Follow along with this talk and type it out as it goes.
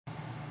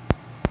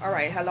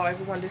Alright, hello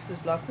everyone, this is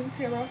Blood Queen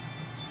Tara,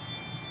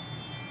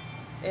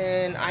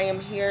 and I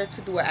am here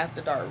to do an After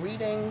Dark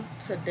reading.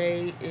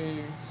 Today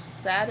is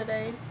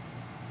Saturday,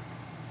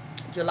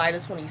 July the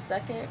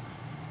 22nd.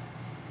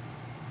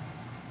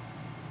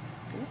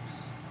 Oops.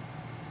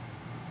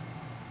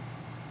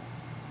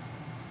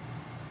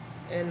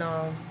 And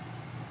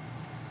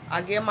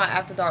I get my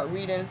After Dark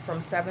reading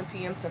from 7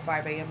 p.m. to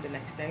 5 a.m. the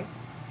next day.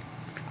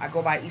 I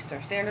go by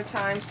Eastern Standard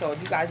Time, so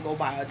if you guys go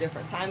by a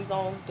different time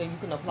zone, then you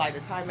can apply the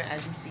timer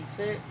as you see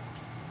fit.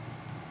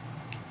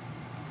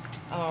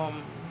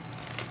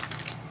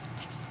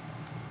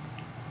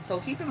 So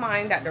keep in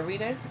mind that the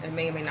reading, it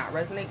may or may not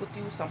resonate with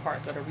you. Some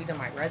parts of the reading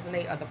might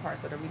resonate, other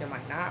parts of the reading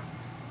might not.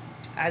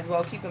 As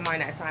well, keep in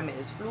mind that timing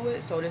is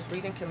fluid, so this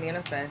reading can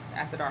manifest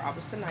after dark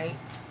hours tonight.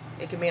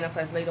 It can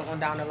manifest later on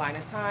down the line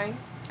of time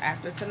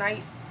after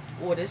tonight,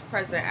 or this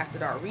present after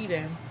dark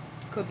reading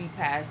could be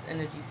past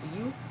energy for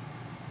you.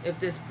 If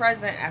this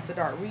present after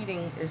dark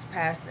reading is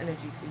past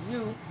energy for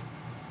you,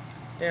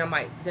 then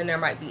there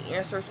might be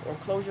answers or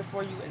closure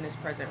for you in this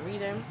present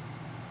reading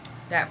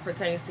that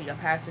pertains to your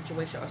past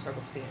situation or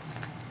circumstance.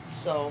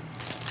 So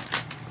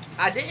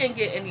I didn't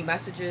get any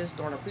messages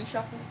during the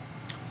pre-shuffle,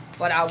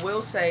 but I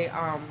will say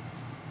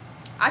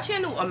I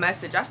channeled a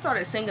message. I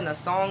started singing a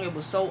song. It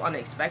was so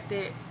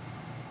unexpected.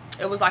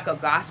 It was like a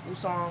gospel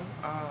song.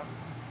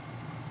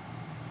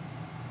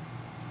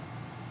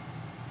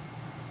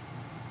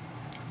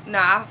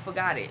 Nah, I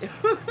forgot it.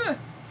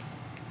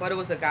 But it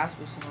was a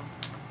gospel song.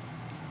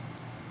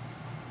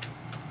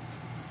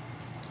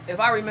 If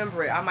I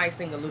remember it, I might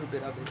sing a little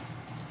bit of it.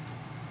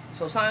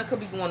 So something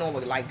could be going on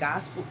with like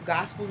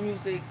gospel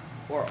music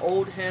or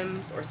old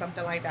hymns or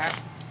something like that.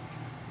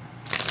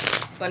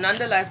 But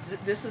nonetheless,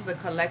 this is a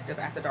collective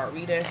after dark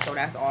reading, so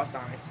that's all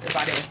signs, if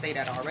I didn't say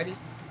that already.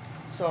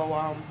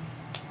 So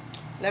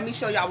let me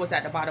show y'all what's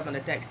at the bottom of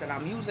the decks that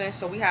I'm using.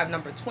 So we have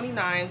number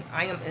 29,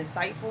 I am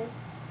insightful.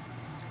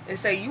 It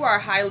say you are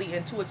highly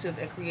intuitive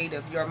and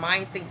creative. Your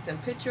mind thinks in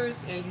pictures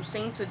and you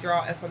seem to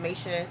draw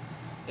information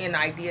and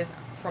ideas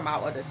from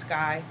out of the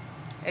sky.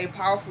 A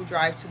powerful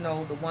drive to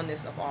know the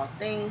oneness of all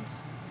things.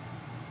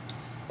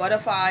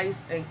 Butterflies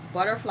and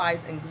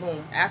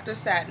gloom. After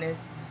sadness,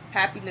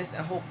 happiness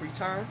and hope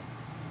return.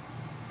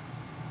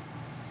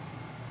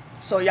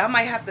 So y'all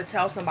might have to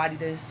tell somebody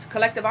this.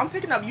 Collective, I'm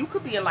picking up, you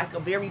could be in like a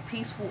very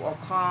peaceful or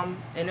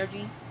calm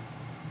energy,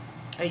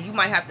 and you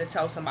might have to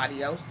tell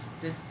somebody else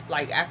this,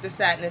 like after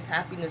sadness,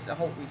 happiness and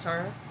hope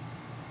return.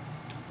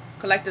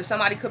 Collective,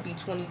 somebody could be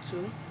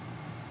 22.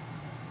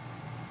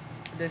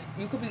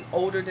 You could be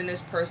older than this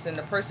person.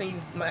 The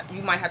person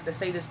you might have to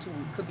say this to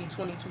could be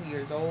 22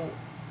 years old,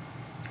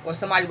 or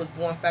somebody was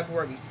born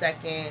February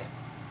 2nd.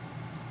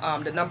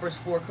 The numbers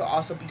 4 could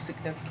also be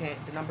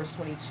significant. The numbers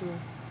 22,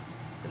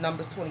 the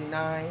numbers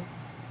 29.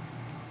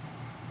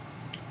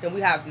 Then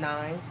we have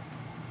 9.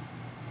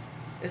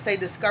 It say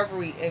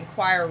discovery,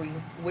 inquiry,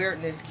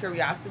 weirdness,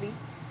 curiosity.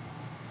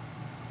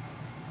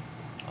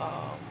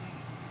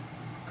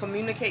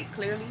 Communicate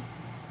clearly.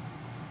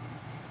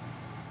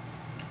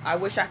 I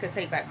wish I could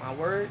take back my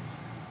words.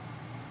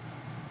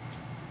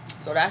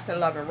 So that's in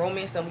love and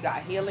romance. Then we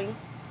got healing.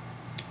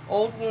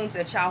 Old wounds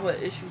and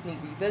childhood issues need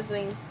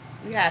revisiting.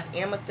 We have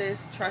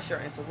amethyst, trust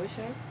your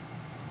intuition.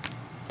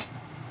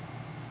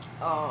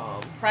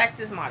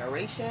 Practice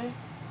moderation.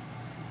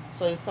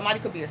 So somebody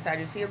could be a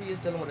Sagittarius,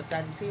 dealing with a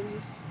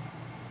Sagittarius.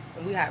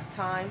 And we have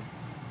time.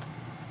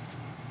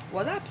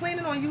 Was I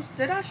planning on use?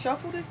 Did I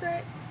shuffle this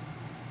deck?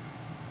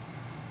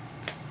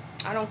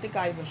 I don't think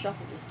I even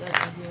shuffled this deck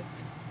right here.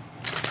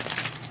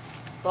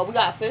 But we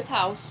got 5th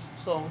house,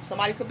 so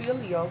somebody could be a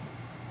Leo,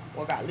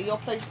 or got Leo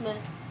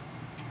placements.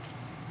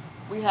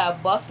 We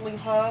have bustling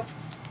hub,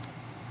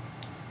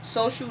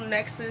 social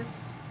nexus,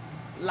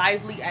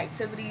 lively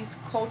activities,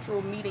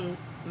 cultural melting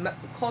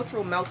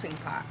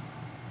pot.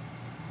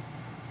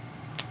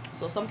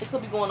 So something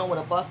could be going on with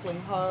a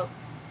bustling hub.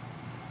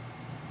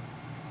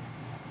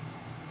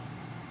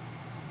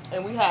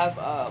 And we have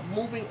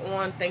moving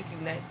on, thank you,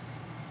 next.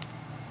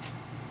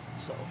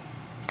 So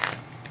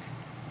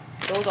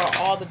those are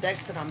all the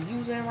decks that I'm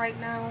using right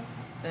now.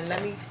 And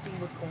let me see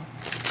what's going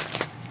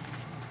on.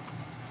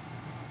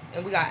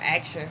 And we got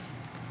action.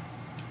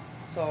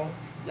 So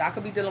y'all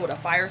could be dealing with a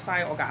fire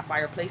sign or got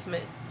fire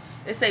placements.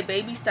 They say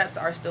baby steps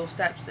are still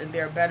steps and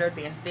they're better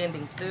than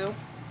standing still.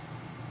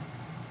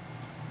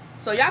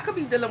 So y'all could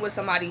be dealing with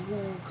somebody who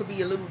could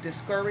be a little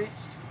discouraged.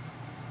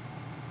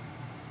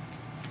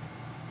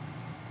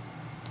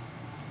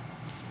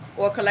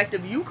 Or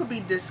collective, you could be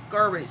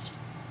discouraged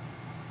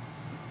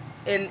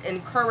in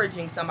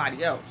encouraging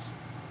somebody else.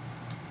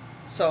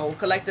 So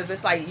collective,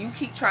 it's like you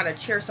keep trying to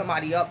cheer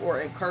somebody up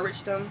or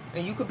encourage them,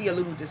 and you could be a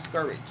little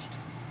discouraged.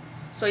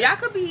 So y'all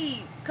could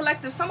be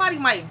collective, somebody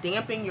might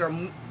dampen your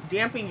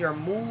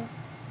mood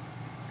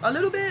a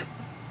little bit.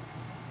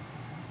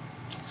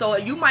 So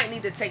you might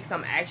need to take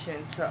some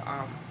action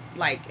to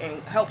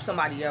and help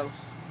somebody else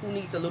who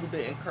needs a little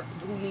bit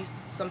who needs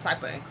some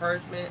type of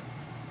encouragement.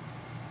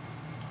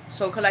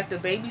 So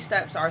collective, baby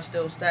steps are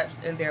still steps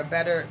and they're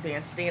better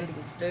than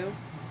standing still.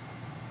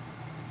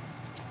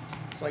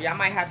 So y'all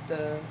might have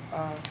to,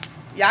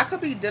 y'all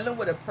could be dealing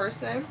with a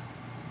person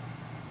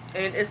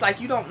and it's like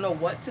you don't know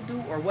what to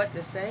do or what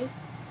to say.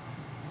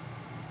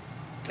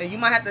 And you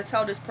might have to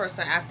tell this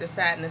person after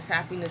sadness,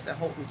 happiness, and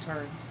hope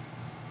returns.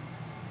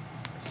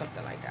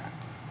 Something like that.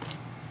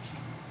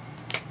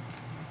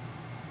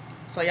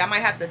 So y'all might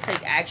have to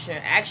take action.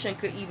 Action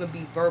could even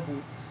be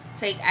verbal.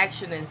 Take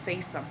action and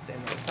say something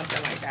or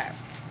something like that.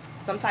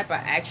 Some type of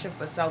action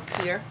for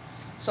self-care.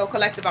 So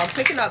collective, I'm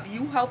picking up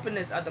you helping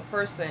this other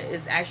person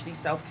is actually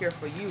self-care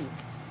for you.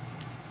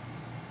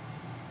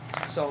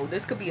 So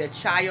this could be a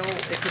child.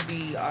 It could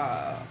be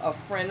a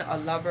friend, a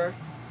lover.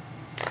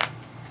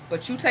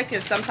 But you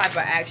taking some type of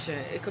action.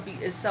 It could be,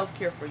 it's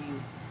self-care for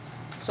you.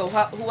 So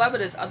whoever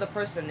this other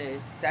person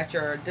is that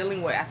you're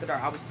dealing with after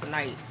dark hours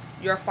tonight,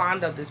 you're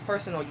fond of this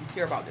person or you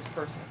care about this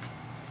person.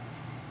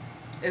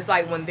 It's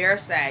like when they're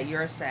sad,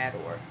 you're sad,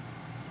 or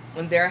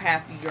when they're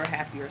happy, you're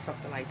happy, or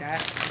something like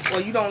that. Or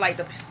you don't like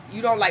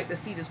to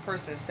see this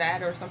person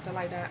sad or something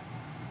like that.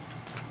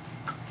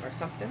 Or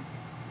something.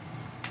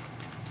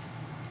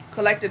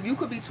 Collective, you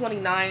could be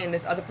 29 and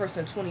this other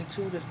person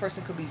 22. This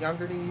person could be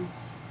younger than you.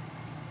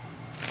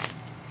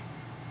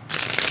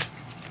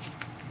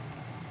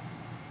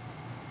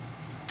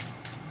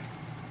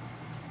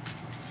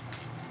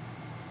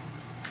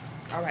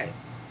 Alright.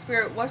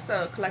 Spirit, what's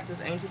the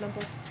collective's angel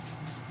number?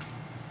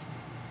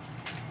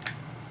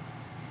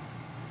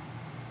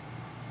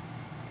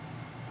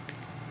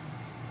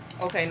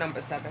 Okay,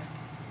 number 7.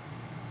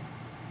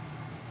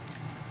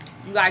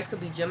 You guys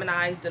could be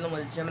Geminis, dealing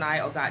with a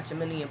Gemini, or got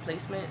Gemini in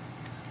placement.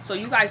 So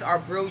you guys are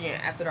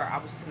brilliant after dark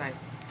hours tonight.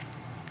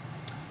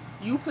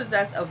 You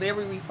possess a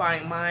very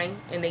refined mind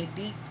and a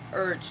deep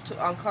urge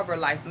to uncover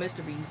life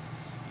mysteries.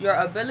 Your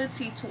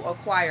ability to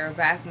acquire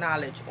vast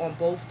knowledge on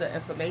both the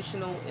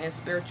informational and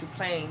spiritual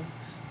planes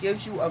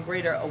gives you a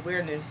greater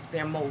awareness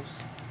than most.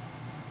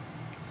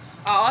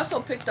 I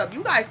also picked up,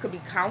 you guys could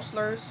be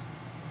counselors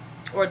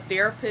or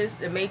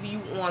therapists, and maybe you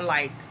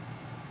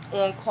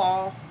on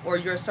call, or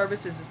your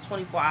services is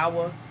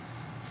 24-hour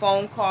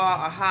phone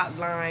call, a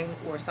hotline,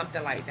 or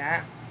something like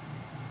that.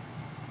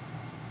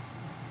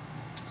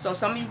 So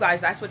some of you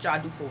guys, that's what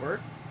y'all do for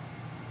work,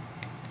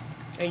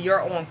 and you're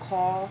on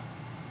call,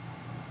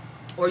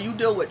 or you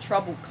deal with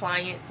troubled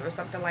clients or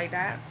something like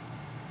that,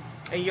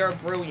 and you're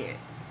brilliant.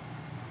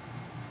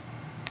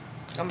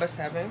 Number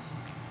 7.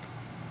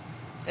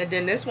 And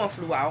then this one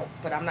flew out,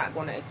 but I'm not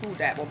going to include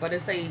that one. But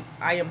it say,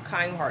 I am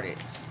kind-hearted.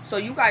 So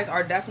you guys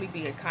are definitely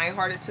being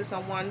kind-hearted to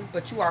someone,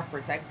 but you are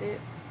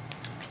protected.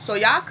 So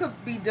y'all could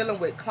be dealing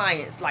with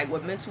clients, like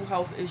with mental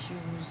health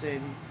issues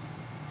and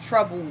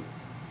troubled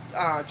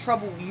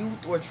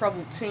youth, or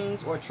troubled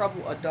teens, or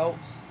troubled adults.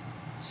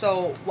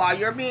 So while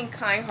you're being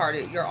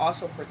kind-hearted, you're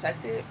also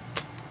protected.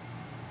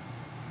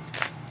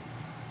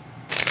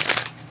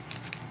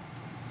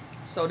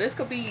 So this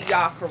could be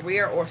y'all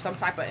career or some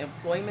type of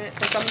employment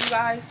for some of you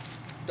guys.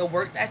 The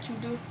work that you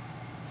do.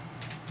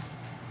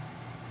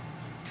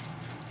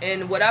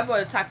 And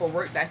whatever type of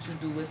work that you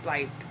do is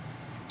like,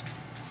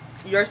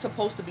 you're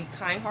supposed to be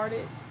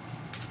kind-hearted.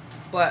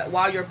 But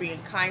while you're being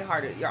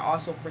kind-hearted, you're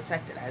also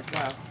protected as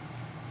well.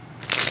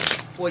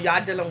 Or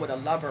y'all dealing with a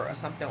lover or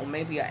something, or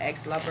maybe an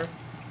ex-lover.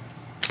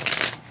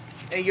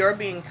 And you're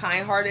being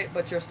kind-hearted,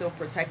 but you're still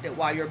protected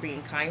while you're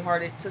being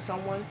kind-hearted to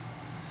someone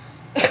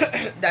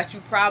that you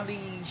probably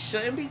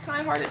shouldn't be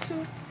kind-hearted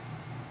to,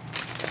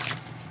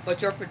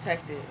 but you're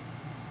protected.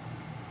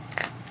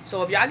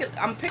 So if y'all get,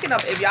 I'm picking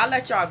up, if y'all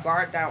let y'all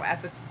guard down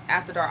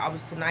after dark hours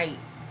tonight,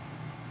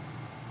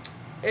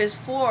 it's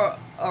for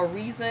a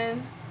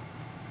reason,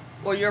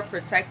 or you're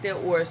protected,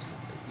 or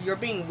you're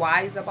being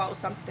wise about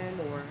something,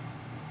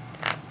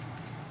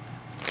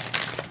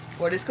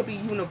 or this could be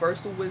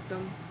universal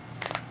wisdom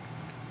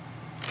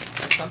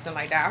or something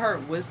like that. I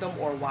heard wisdom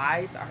or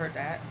wise. I heard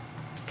that.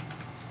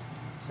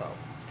 So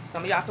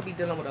some of y'all could be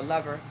dealing with a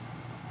lover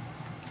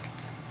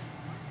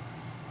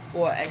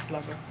or an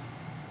ex-lover.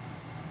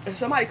 And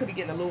somebody could be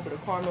getting a little bit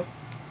of karma.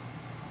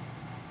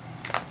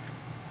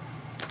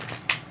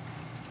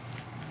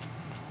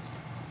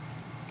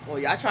 Or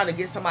y'all trying to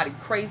get somebody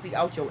crazy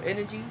out your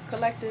energy,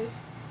 collective.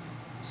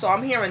 So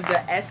I'm hearing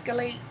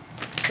de-escalate.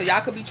 So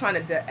y'all could be trying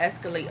to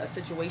de-escalate a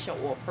situation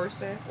or a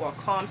person, or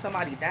calm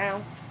somebody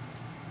down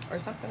or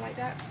something like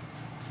that.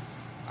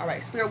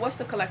 Alright, Spirit, what's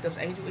the collective's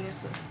angel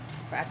answer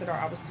for after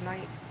dark hours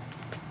tonight?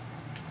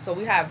 So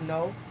we have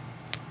no.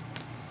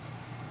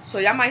 So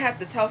y'all might have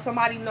to tell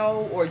somebody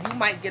no, or you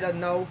might get a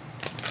no.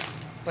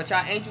 But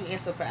y'all angel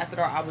answer for after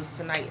dark hours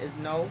tonight is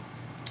no.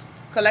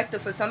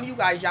 Collective, for some of you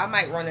guys, y'all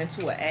might run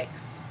into an ex.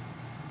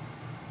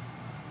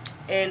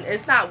 And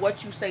it's not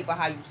what you say, but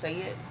how you say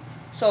it.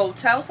 So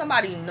tell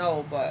somebody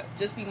no, but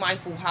just be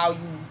mindful how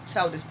you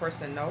tell this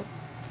person no.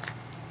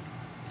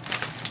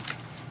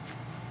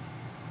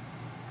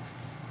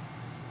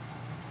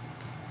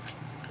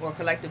 Or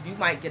collective, you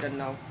might get a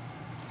no.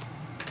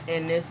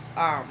 And this,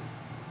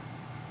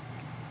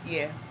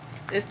 yeah,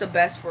 it's the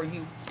best for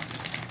you.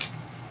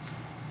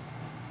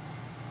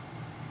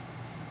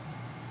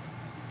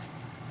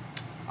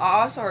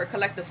 I also heard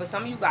collective, for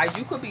some of you guys,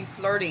 you could be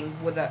flirting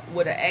with an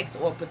ex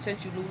or a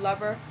potential new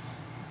lover,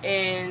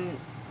 and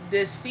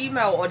this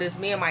female or this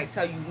man might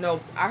tell you,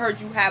 no, I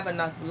heard you have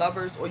enough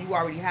lovers, or you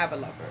already have a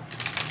lover.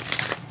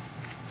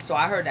 So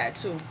I heard that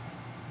too.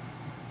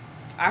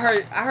 I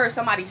heard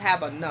somebody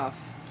have enough.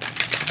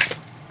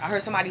 I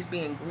heard somebody's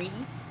being greedy.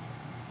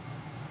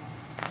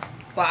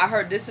 But I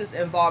heard this is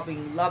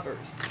involving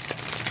lovers.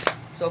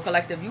 So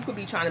collective, you could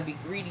be trying to be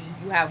greedy.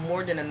 You have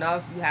more than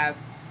enough. You have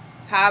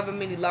however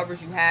many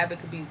lovers you have. It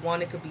could be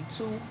one, it could be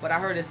two, but I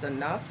heard it's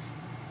enough.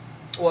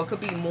 Or it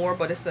could be more,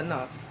 but it's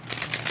enough.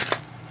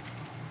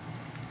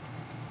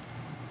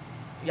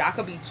 Y'all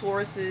could be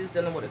Tauruses,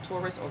 dealing with a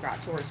Taurus, or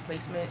got Taurus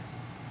placement.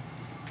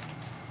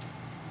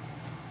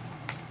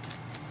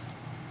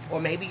 Or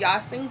maybe y'all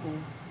single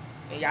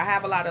and y'all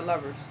have a lot of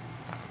lovers.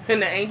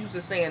 And the angels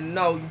are saying,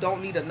 no, you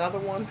don't need another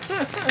one.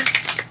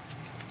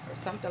 Or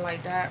something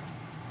like that.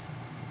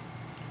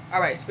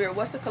 Alright, Spirit,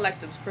 what's the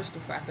collective's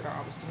crystal factor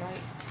that was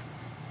tonight?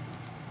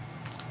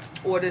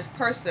 Or this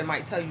person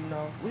might tell you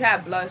no. We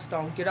have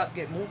bloodstone. Get up,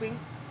 get moving.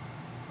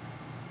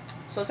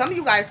 So some of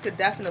you guys could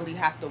definitely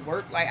have to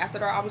work like after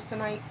the hours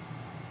tonight.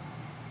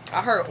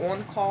 I heard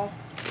on call.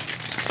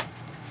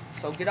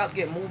 So get up,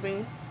 get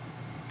moving.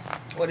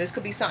 Or this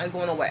could be something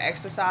going on with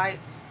exercise.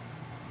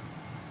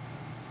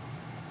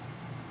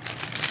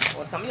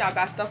 Or some of y'all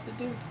got stuff to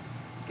do.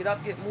 Get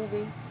up, get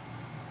moving.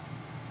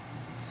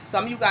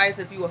 Some of you guys,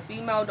 if you're a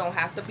female, don't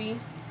have to be.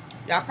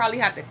 Y'all probably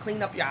have to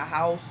clean up your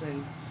house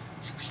and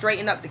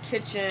straighten up the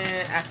kitchen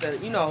after,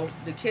 you know,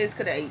 the kids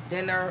could have ate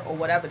dinner or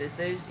whatever this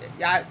is.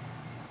 Y'all,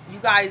 you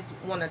guys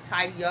want to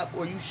tidy up,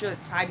 or you should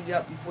tidy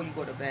up before you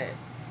go to bed.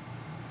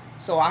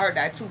 So I heard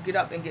that too. Get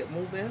up and get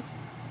moving.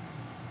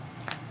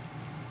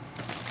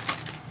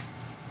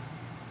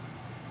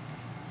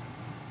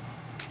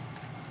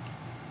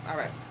 All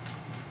right.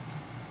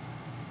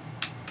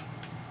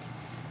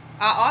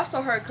 I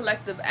also heard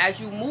collective,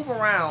 as you move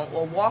around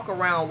or walk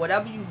around,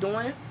 whatever you're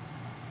doing,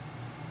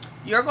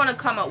 you're going to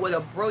come up with a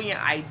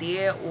brilliant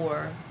idea,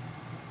 or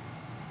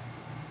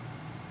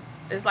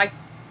it's like,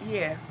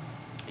 yeah,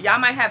 y'all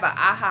might have an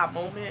aha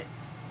moment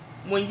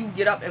when you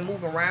get up and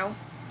move around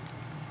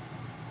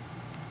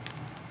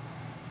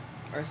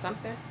or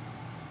something.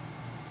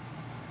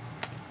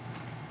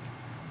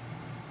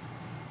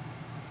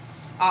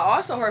 I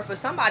also heard for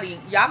somebody,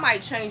 y'all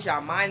might change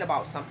your mind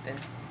about something.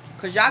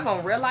 Because y'all going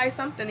to realize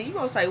something and you're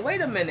going to say,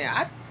 wait a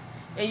minute.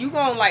 And you're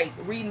going to like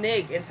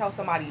renege and tell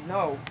somebody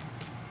no.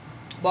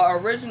 But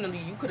originally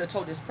you could have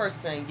told this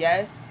person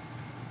yes.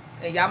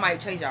 And y'all might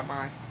change your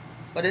mind.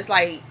 But it's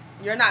like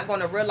you're not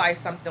going to realize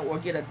something or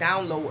get a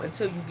download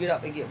until you get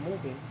up and get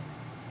moving.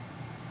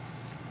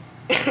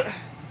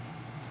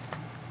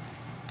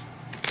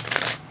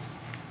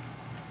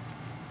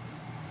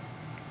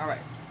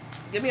 Alright.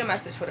 Give me a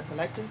message for the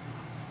collective.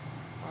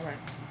 Alright.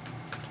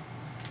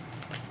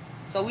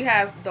 So we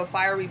have the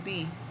fiery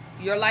bee.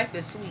 Your life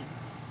is sweet.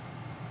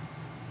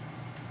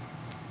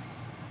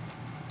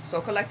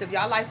 So collective,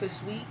 y'all life is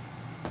sweet.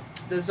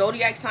 The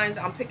zodiac signs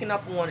I'm picking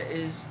up on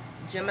is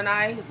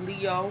Gemini,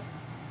 Leo,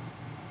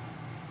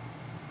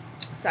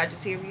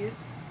 Sagittarius.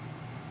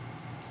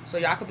 So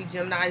y'all could be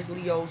Geminis,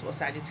 Leos, or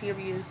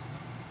Sagittarius.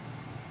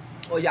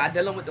 Or y'all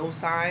dealing with those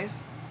signs.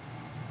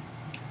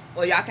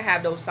 Or y'all can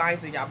have those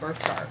signs in y'all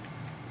birth chart.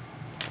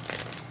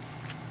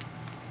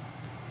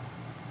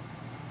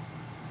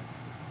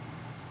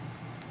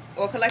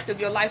 Or collective,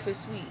 your life is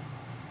sweet.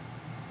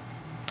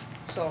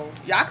 So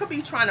y'all could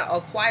be trying to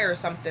acquire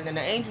something and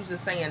the angels is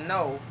saying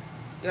no.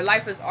 Your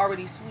life is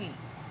already sweet.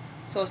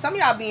 So some of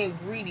y'all being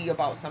greedy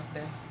about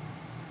something.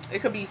 It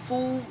could be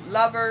food,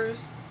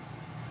 lovers,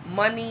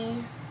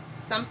 money,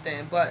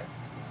 something. But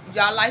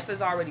y'all life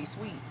is already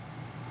sweet.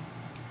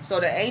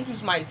 So the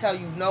angels might tell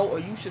you no, or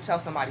you should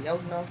tell somebody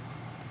else no.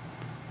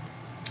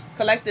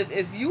 Collective,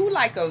 if you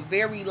like a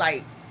very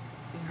like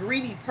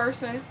greedy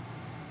person,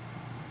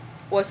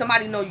 or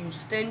somebody know you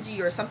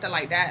stingy or something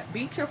like that,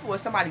 be careful with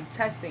somebody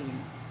testing you.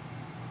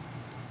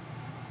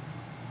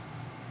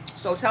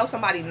 So tell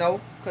somebody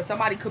no, because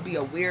somebody could be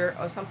aware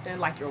of something,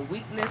 like your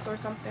weakness or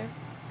something.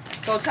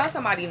 So tell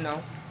somebody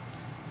no.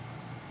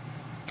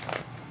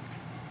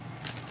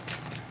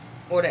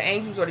 Or the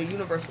angels or the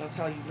universe will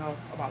tell you no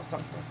about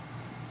something.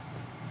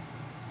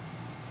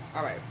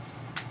 Alright.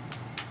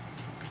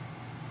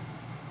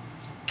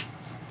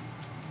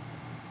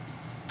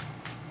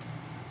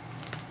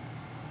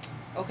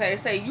 Okay,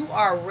 say you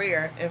are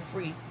rare and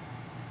free.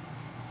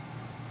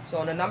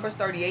 So the numbers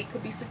 38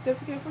 could be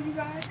significant for you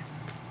guys.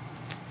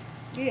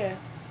 Yeah.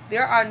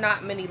 There are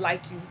not many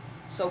like you.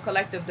 So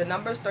collective, the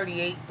numbers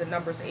 38, the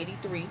numbers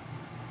 83.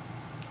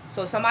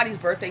 So somebody's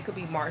birthday could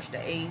be March the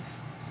 8th.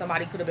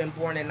 Somebody could have been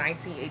born in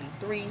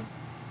 1983.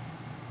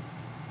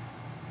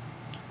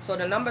 So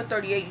the number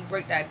 38, you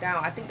break that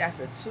down. I think that's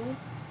a 2.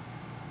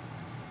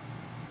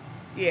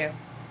 Yeah.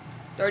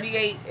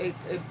 38, it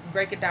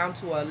break it down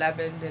to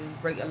 11, then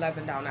break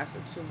 11 down, that's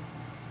a 2.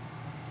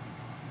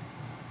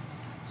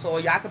 So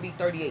y'all could be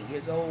 38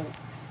 years old.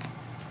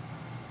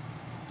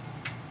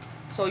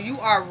 So you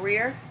are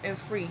rare and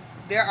free.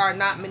 There are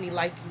not many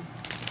like you.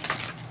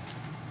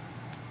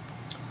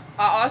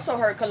 I also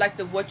heard,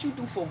 collective, what you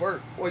do for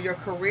work or your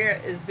career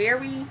is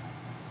very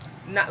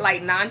not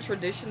like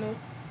non-traditional.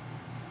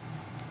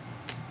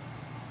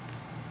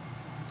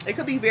 It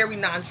could be very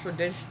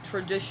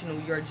non-traditional,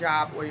 your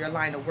job or your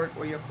line of work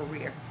or your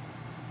career.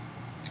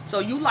 So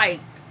you like,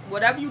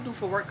 whatever you do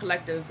for work,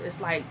 collective, it's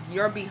like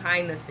you're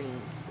behind the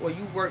scenes or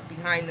you work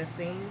behind the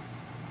scenes.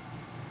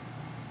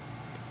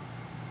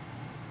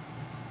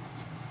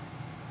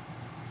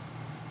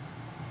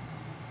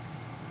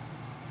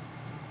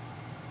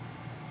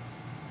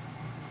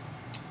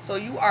 So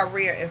you are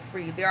rare and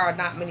free. There are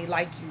not many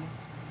like you.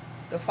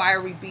 The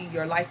fiery bee,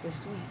 your life is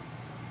sweet.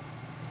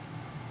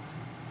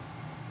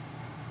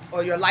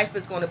 Or your life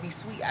is going to be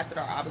sweet after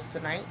Dark Hours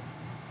tonight.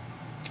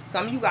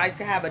 Some of you guys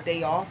can have a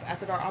day off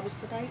after Dark Hours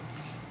tonight.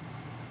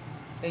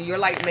 And you're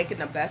like making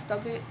the best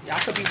of it. Y'all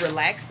could be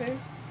relaxing.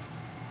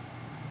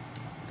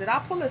 Did I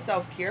pull a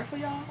self-care for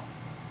y'all?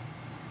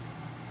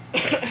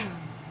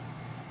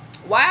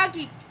 Why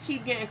I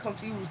keep getting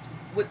confused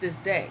with this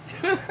deck?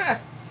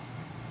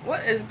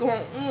 What is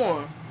going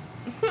on?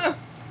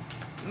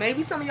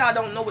 Maybe some of y'all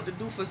don't know what to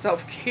do for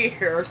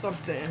self-care or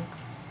something.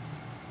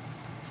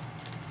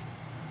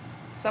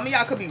 Some of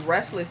y'all could be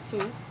restless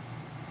too.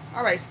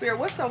 Alright, Spirit,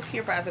 what's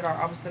self-care for after Dark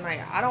Hours tonight?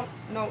 I don't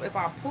know if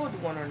I pulled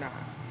one or not.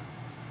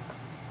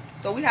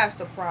 So we have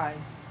surprise.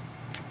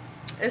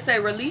 It say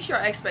release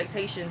your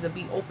expectations and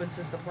be open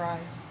to surprise.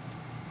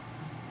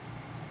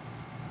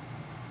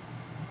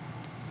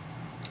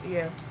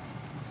 Yeah.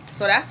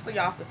 So that's for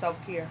y'all for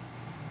self-care.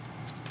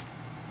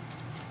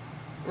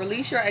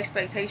 Release your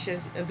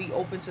expectations and be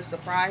open to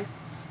surprise.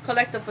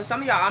 Collective, for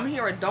some of y'all, I'm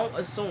hearing don't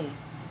assume.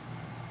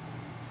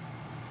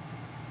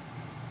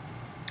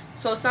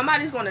 So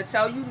somebody's going to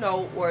tell you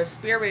no, or a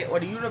spirit or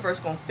the universe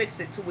going to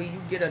fix it to where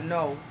you get a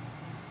no.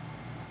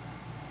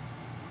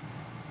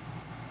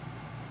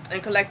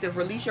 And collective,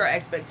 release your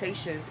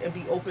expectations and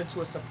be open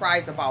to a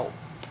surprise about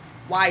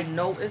why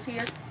no is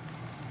here.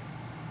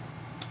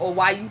 Or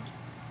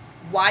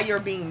why you're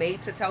being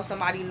made to tell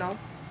somebody no.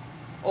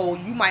 Or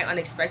you might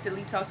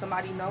unexpectedly tell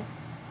somebody no.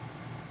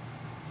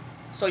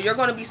 So you're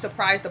going to be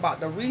surprised about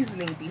the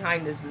reasoning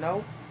behind this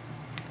no.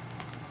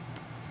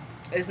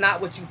 It's not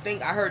what you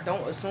think. I heard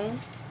don't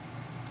assume.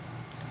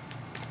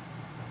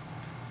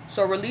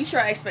 So release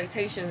your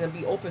expectations and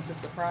be open to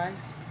surprise.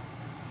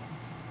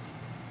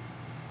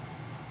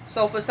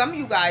 So for some of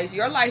you guys,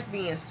 your life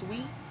being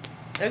sweet,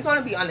 it's going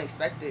to be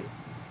unexpected.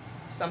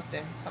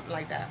 Something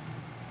like that.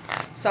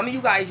 Some of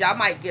you guys, y'all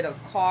might get a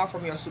call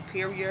from your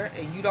superior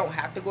and you don't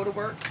have to go to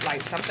work.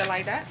 Like something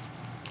like that.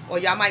 Or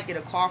y'all might get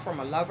a call from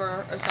a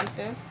lover or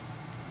something.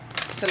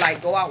 To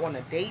like go out on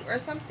a date or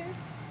something.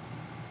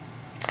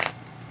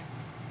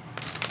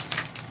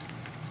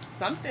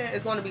 Something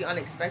is going to be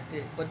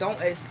unexpected. But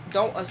don't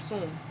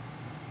assume.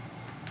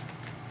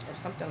 Or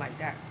something like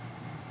that.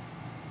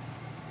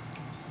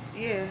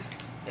 Yeah.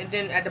 And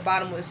then at the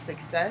bottom was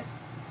success.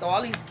 So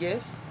all these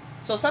gifts.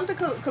 So something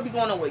could be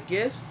going on with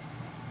gifts.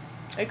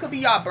 It could be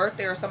y'all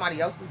birthday or somebody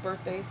else's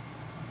birthday.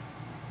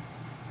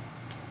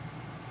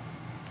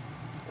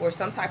 Or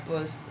some type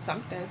of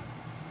something.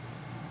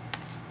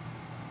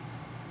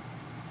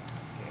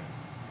 Yeah.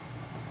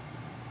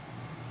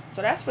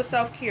 So that's for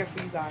self-care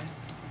for you guys.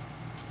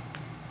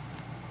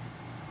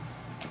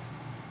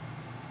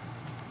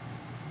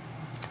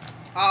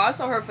 I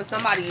also heard for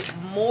somebody,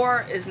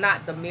 more is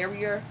not the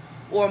merrier.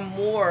 Or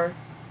more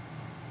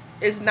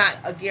is not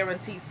a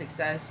guaranteed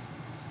success.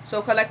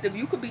 So collective,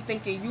 you could be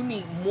thinking you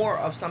need more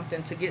of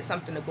something to get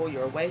something to go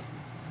your way.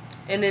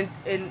 And in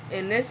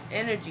this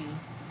energy,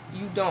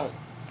 you don't.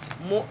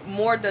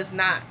 More does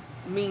not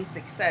mean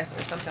success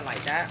or something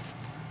like that.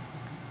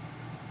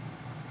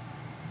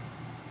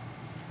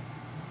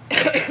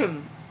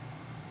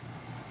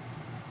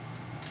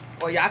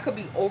 Or y'all could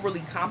be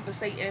overly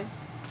compensating.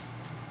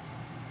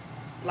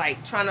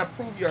 Like trying to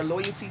prove your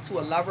loyalty to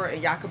a lover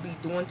and y'all could be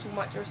doing too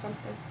much or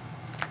something.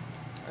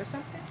 Or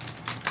something.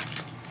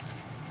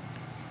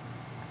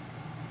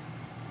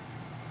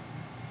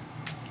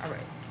 Alright.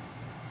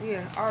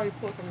 Yeah, I already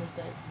pulled from this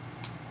deck.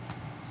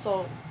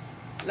 So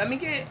let me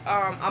get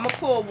I'm gonna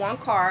pull one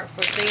card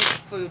for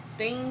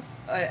things,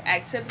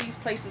 activities,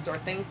 places, or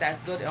things that's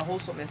good and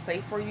wholesome and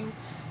safe for you.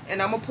 And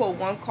I'm gonna pull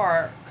one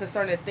card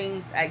concerning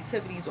things,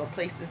 activities, or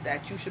places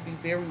that you should be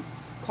very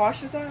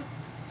cautious of.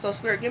 So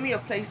Spirit, give me a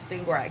place,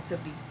 thing, or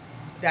activity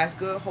that's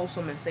good,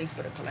 wholesome, and safe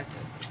for the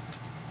collective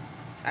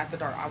after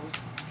Dark Hours.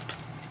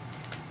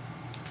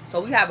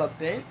 So we have a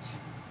bench.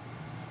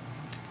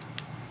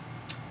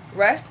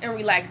 Rest and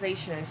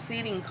relaxation,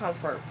 seating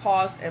comfort,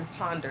 pause and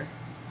ponder.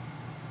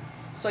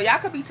 So y'all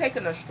could be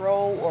taking a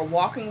stroll or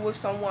walking with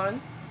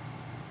someone.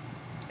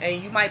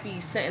 And you might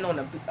be sitting on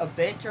a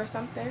bench or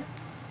something.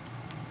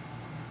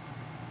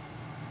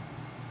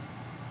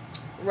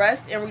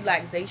 Rest and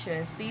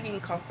relaxation,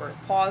 seating comfort,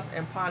 pause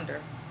and ponder.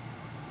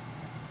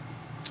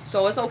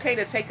 So it's okay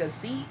to take a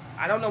seat.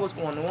 I don't know what's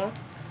going on.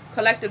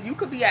 Collective, you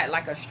could be at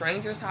like a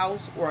stranger's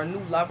house or a new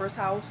lover's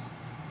house.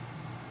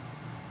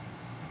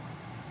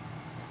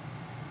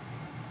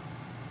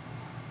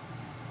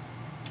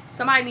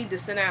 Somebody need to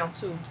sit down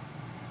too.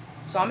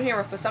 So I'm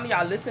hearing for some of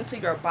y'all, listen to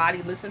your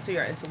body, listen to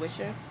your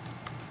intuition.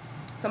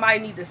 Somebody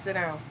need to sit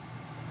down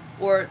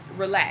or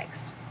relax.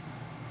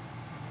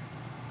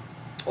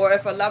 Or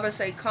if a lover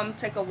say, come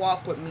take a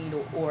walk with me,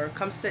 or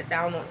come sit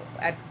down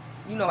at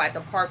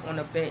the park on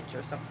a bench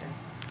or something.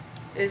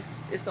 It's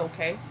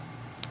okay.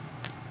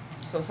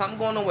 So something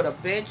going on with a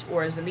bench,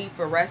 or is the need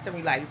for rest and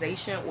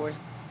relaxation, or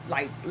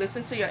like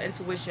listen to your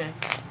intuition.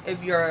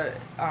 If your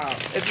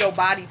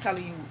body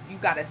telling you you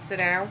gotta sit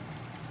down,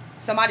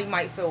 somebody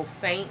might feel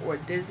faint or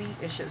dizzy,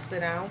 it should sit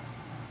down.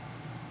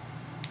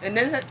 And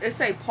then it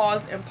say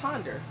pause and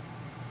ponder.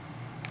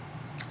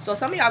 So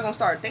some of y'all gonna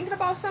start thinking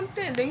about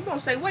something, and then you're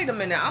gonna say, wait a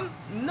minute,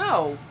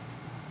 no,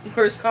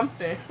 or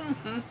something.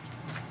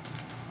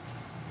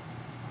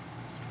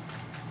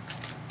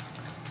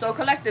 So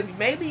collective,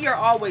 maybe you're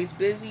always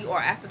busy, or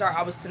after dark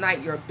hours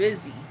tonight you're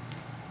busy,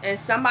 and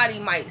somebody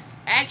might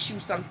ask you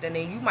something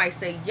and you might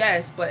say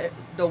yes, but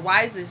the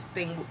wisest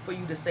thing for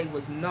you to say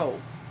was no.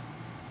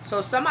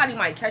 So somebody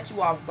might catch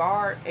you off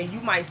guard and you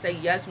might say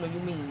yes when you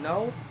mean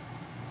no.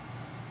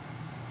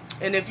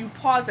 And if you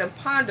pause and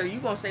ponder,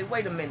 you're going to say,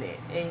 wait a minute.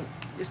 And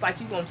it's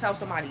like you're going to tell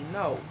somebody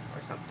no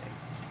or something.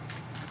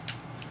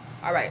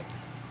 All right.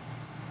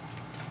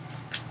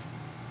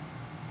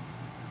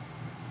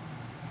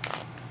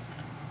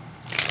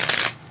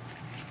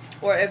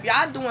 Or if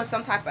y'all doing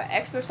some type of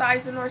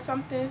exercising or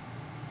something,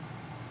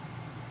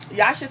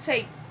 y'all should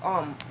take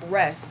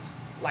rest.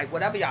 Like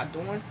whatever y'all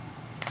doing,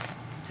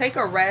 take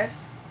a rest.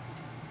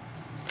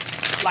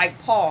 Like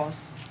pause.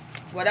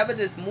 Whatever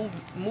this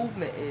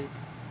movement is.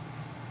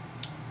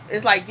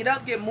 It's like get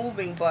up, get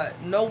moving,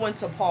 but know when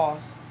to pause.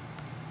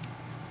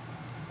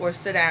 Or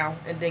sit down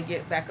and then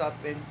get back up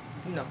and,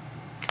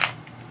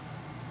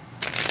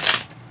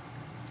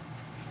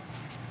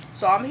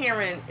 So I'm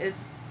hearing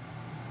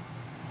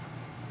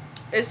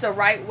it's a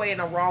right way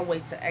and a wrong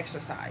way to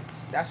exercise.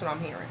 That's what I'm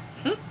hearing.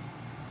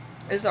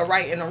 It's a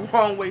right and a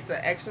wrong way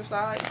to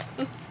exercise.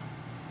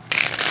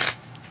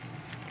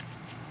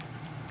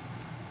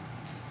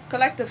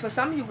 Collective, for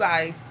some of you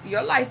guys,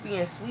 your life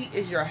being sweet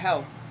is your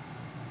health.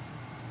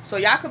 So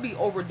y'all could be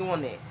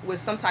overdoing it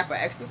with some type of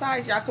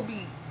exercise. Y'all could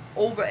be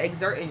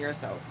overexerting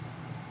yourself.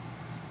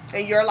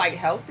 And you're like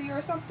healthy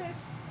or something.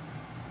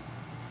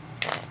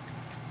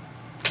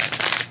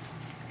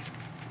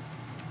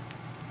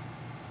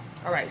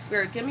 Alright,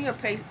 Spirit, give me a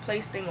place,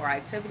 thing, or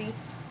activity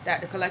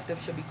that the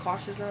collective should be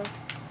cautious of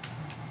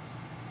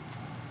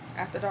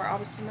after dark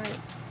hours tonight.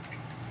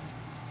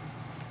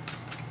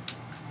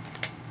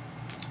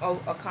 Oh,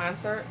 a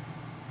concert.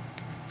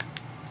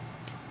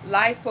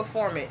 Live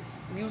performance.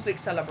 Music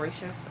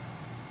celebration.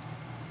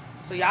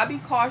 So y'all be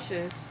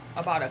cautious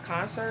about a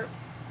concert.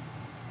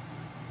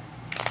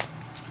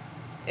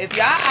 If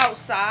y'all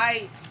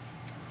outside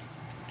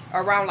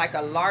around like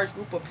a large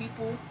group of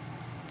people,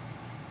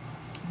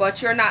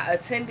 but you're not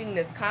attending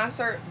this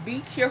concert,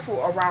 be careful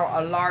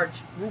around a large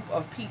group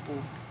of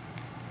people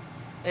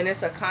and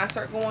it's a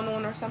concert going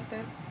on or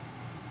something.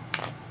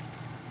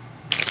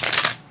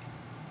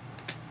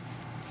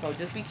 So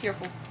just be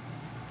careful.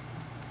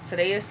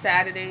 Today is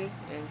Saturday,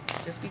 and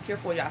just be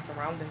careful of y'all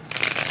surroundings.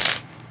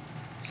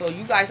 So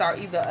you guys are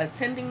either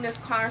attending this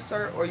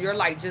concert or you're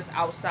like just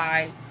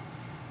outside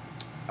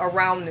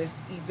around this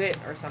event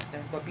or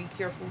something, but be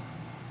careful.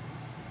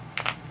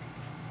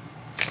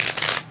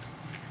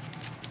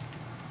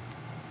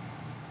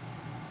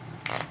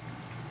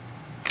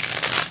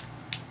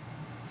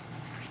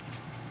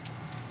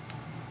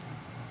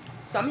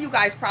 Some of you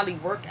guys probably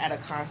work at a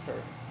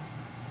concert.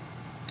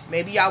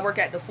 Maybe y'all work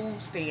at the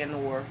food stand,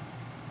 or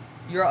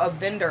you're a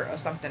vendor or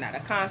something at a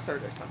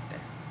concert or something.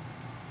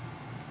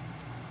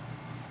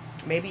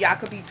 Maybe y'all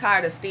could be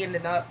tired of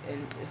standing up,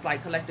 and it's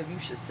like, collective, you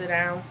should sit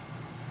down.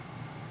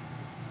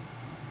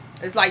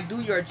 It's like, do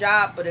your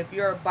job, but if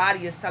your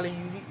body is telling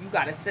you you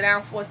got to sit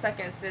down for a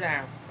second, sit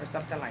down or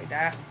something like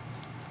that.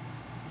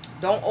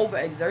 Don't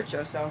overexert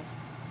yourself.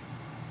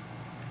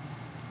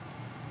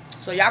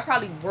 So y'all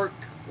probably work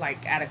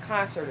like at a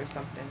concert or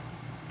something.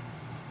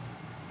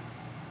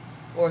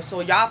 Or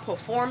so y'all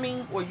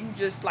performing, or you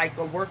just like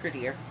a worker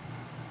there.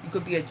 You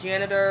could be a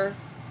janitor,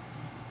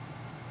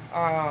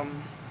 or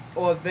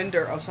a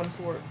vendor of some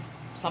sort,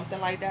 something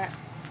like that.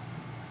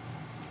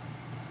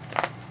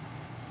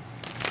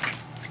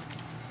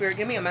 Spirit,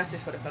 give me a message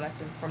for the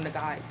collective from the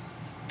guides.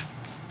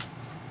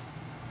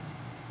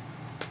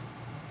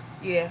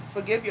 Yeah,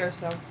 forgive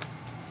yourself.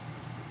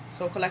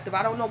 So collective,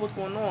 I don't know what's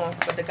going on,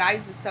 but the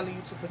guides is telling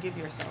you to forgive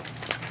yourself.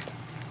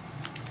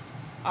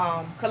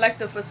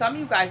 Collective, for some of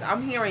you guys,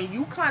 I'm hearing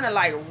you kind of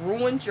like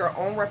ruined your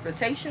own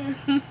reputation.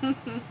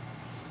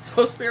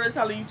 So Spirit's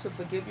telling you to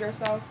forgive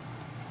yourself.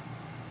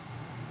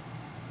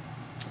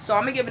 So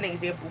I'm gonna give an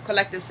example.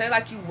 Collective, say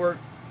like you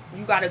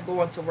got to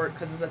go into work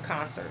because it's a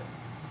concert,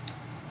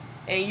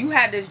 and you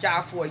had this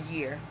job for a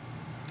year.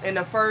 In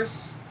the first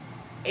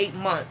 8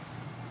 months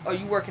of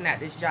you working at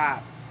this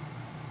job,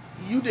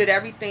 you did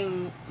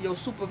everything your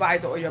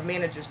supervisor or your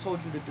managers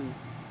told you to do.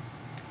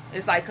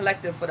 It's like,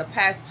 collective, for the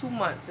past 2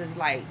 months, it's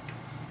like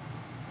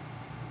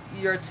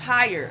you're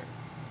tired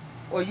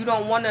or you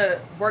don't want to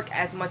work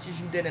as much as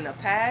you did in the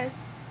past.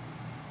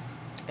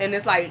 And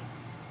it's like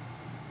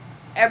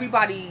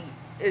everybody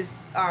is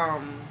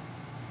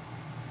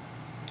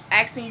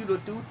asking you to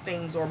do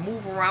things or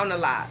move around a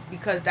lot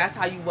because that's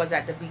how you was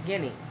at the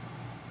beginning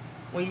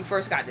when you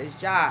first got this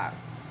job.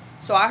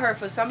 So I heard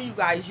for some of you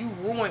guys, you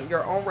ruined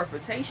your own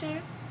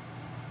reputation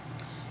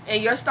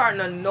and you're starting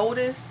to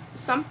notice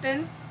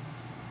something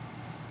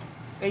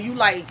and you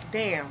like,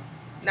 damn,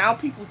 now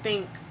people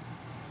think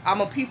I'm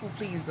a people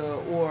pleaser,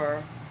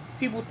 or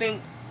people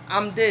think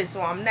I'm this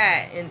or I'm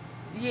that. And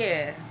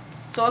yeah,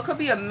 so it could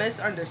be a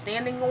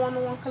misunderstanding going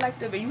on,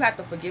 collective, and you have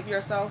to forgive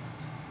yourself.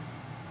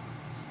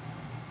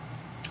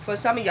 For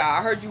some of y'all,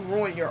 I heard you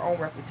ruin your own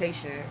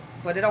reputation,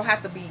 but it don't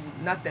have to be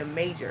nothing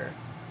major.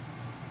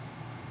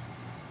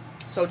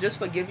 So just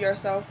forgive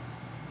yourself,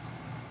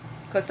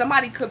 because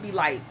somebody could be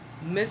like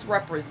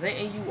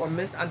misrepresenting you or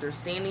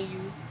misunderstanding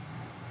you,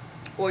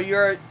 or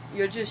you're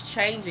just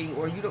changing,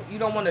 or you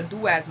don't want to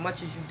do as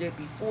much as you did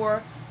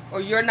before,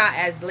 or you're not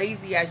as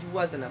lazy as you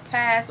was in the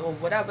past, or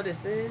whatever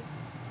this is.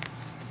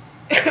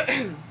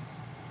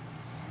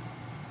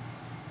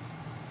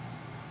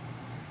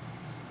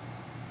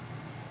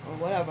 Or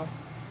whatever.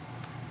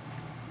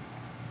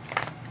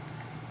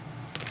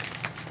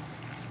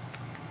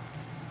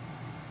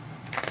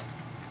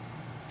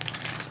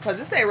 Because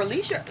it say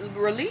release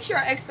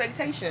your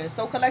expectations.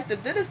 So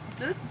collective,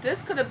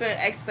 this could have been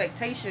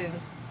expectations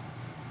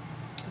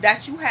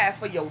that you have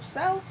for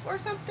yourself or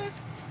something.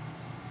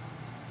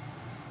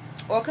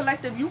 Or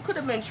collective, you could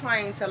have been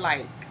trying to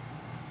like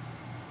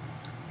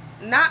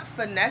not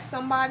finesse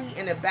somebody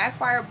and it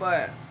backfired,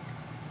 but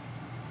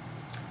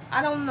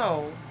I don't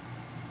know.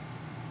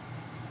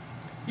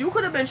 You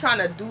could have been trying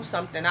to do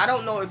something. I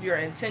don't know if your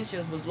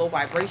intentions was low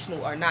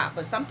vibrational or not,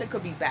 but something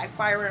could be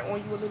backfiring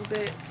on you a little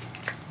bit.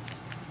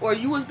 Or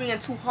you was being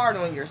too hard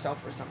on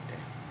yourself or something.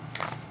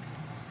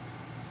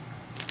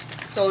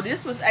 So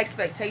this was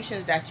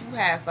expectations that you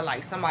have for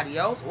like somebody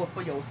else or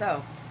for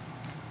yourself.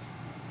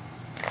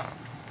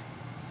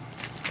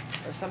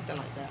 Or something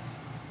like that.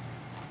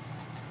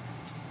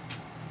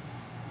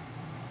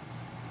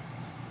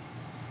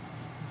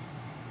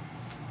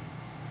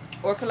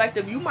 Or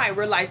collective, you might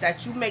realize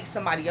that you make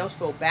somebody else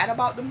feel bad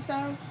about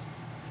themselves.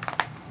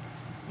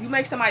 You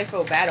make somebody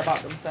feel bad about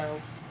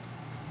themselves.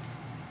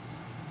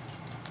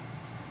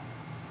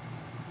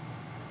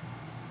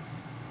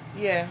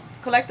 Yeah.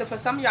 Collective, for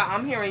some of y'all,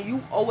 I'm hearing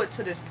you owe it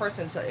to this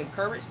person to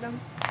encourage them.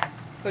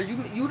 Because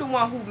you the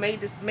one who make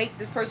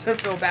this person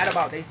feel bad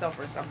about themselves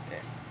or something.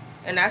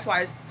 And that's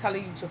why it's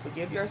telling you to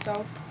forgive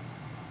yourself.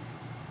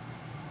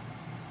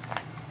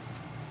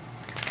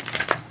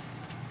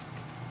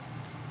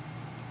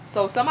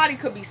 So somebody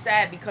could be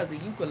sad because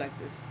of you,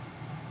 collective.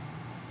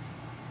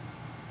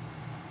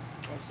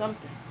 Or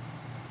something.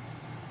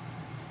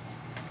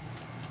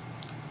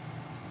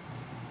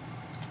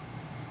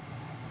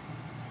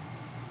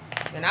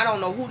 And I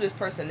don't know who this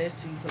person is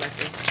to you,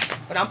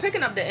 collective. But I'm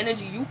picking up the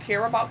energy you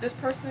care about this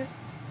person.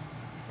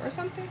 Or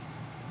something.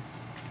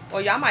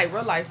 Or y'all might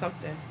realize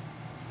something.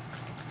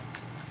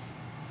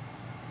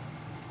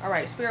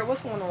 Alright, Spirit,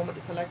 what's going on with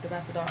the collective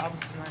after dark hours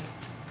tonight?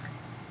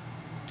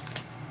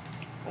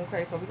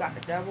 Okay, so we got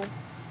the devil.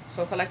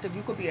 So collective,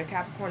 you could be a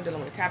Capricorn dealing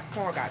with a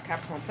Capricorn, got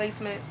Capricorn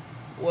placements,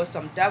 or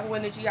some devil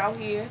energy out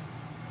here.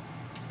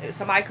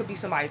 Somebody could be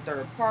somebody's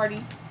third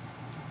party.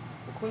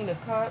 The Queen of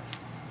Cups.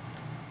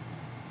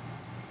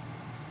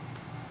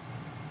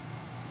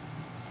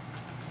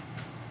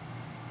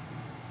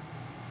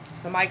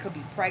 Somebody could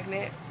be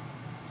pregnant.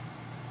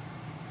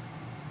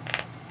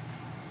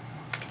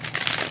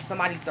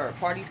 Somebody third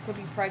party could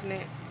be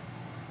pregnant.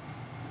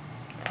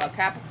 A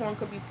Capricorn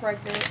could be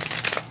pregnant.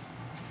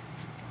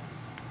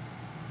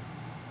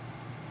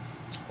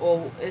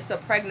 Or it's a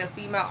pregnant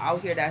female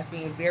out here that's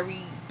being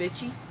very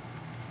bitchy.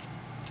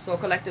 So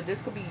collective,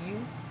 this could be you.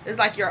 It's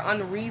like you're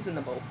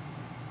unreasonable.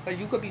 Because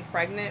you could be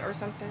pregnant or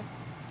something.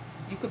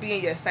 You could be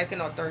in your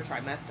second or third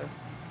trimester.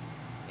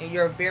 And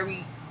you're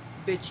very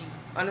bitchy,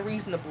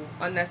 unreasonable,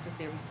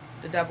 unnecessary.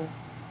 The devil.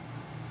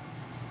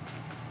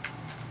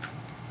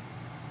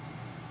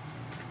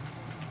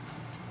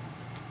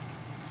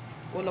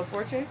 Wheel of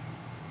Fortune.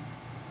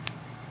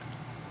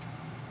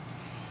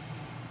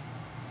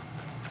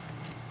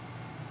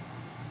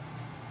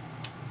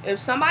 If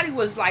somebody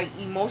was like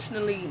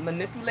emotionally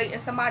manipulating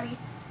somebody,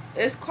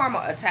 it's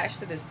karma attached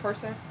to this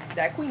person.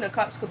 That Queen of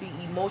Cups could be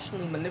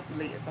emotionally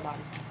manipulating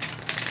somebody.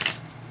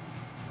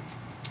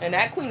 And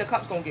that Queen of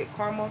Cups gonna get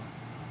karma.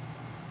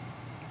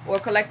 Or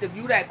collective,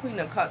 you that Queen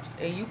of Cups,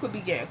 and you could be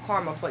getting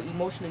karma for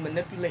emotionally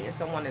manipulating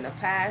someone in the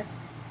past.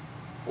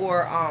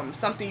 Or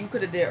something you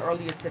could have did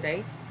earlier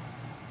today.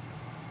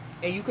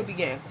 And you could be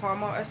getting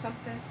karma or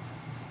something.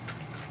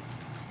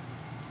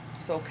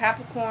 So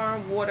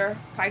Capricorn, Water,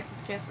 Pisces,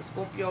 Cancer,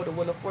 Scorpio, the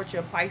Wheel of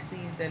Fortune,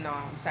 Pisces, and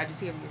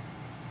Sagittarius.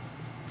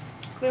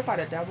 Clarify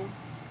the devil.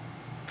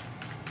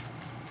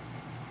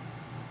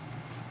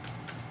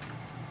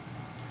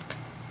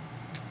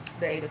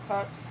 The Eight of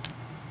Cups.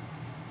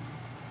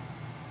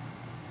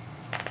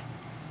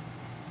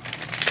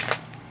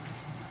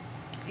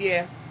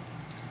 Yeah.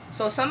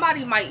 So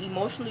somebody might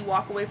emotionally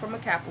walk away from a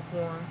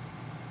Capricorn,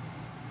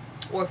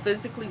 or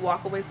physically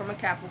walk away from a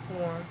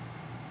Capricorn,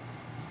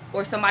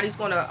 or somebody's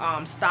going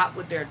to stop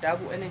with their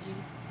devil energy,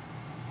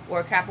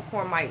 or a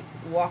Capricorn might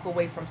walk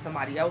away from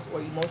somebody else, or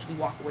emotionally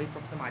walk away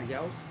from somebody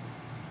else.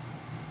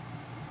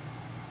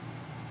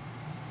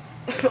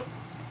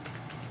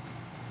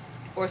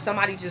 Or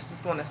somebody just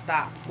is going to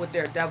stop with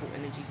their devil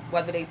energy,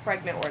 whether they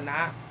pregnant or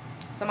not.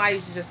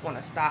 Somebody's just going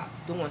to stop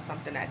doing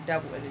something, that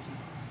devil energy.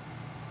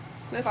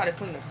 Flip out the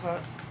Queen of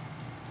Cups.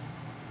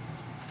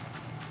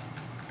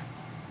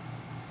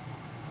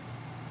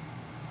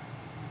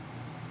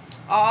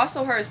 I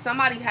also heard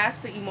somebody has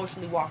to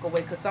emotionally walk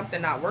away because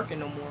something not working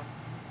no more.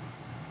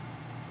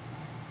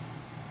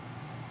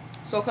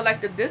 So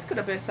collective, this could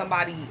have been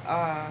somebody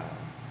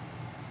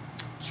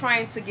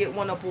trying to get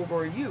one up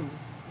over you.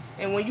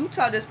 And when you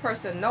tell this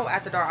person no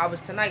after dark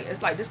hours tonight,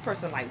 it's like this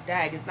person like,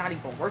 dag, it's not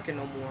even working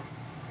no more.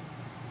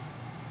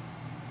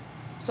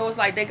 So it's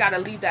like they got to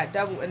leave that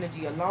devil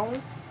energy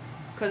alone.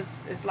 Because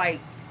it's like,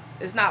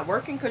 it's not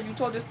working because you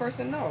told this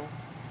person no.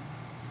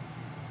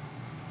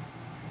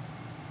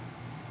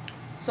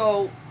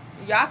 So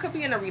y'all could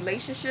be in a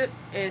relationship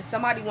and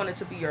somebody wanted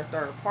to be your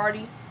third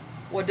party.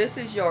 Or this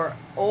is your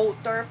old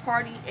third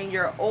party and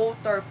your old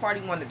third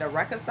party wanted to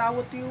reconcile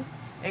with you.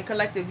 And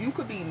collective, you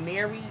could be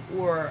married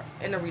or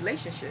in a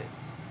relationship.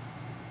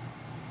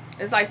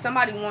 It's like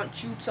somebody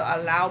wants you to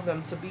allow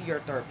them to be your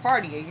third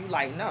party and you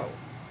like no.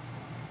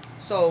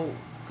 So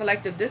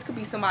collective, this could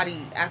be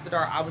somebody after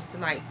dark hours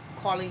tonight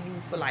calling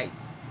you for like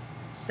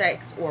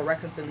sex or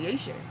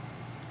reconciliation.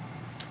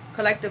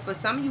 Collective, for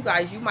some of you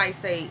guys, you might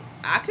say,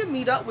 I can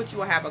meet up with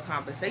you and have a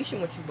conversation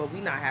with you, but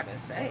we not having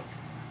sex.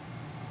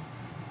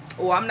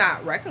 Or I'm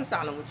not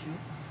reconciling with you.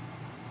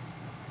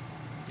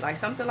 Like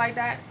something like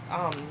that.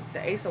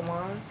 The Ace of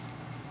Wands.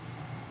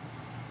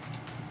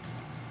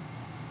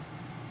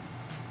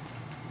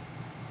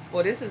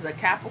 Or this is a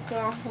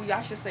Capricorn who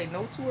y'all should say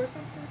no to or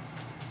something.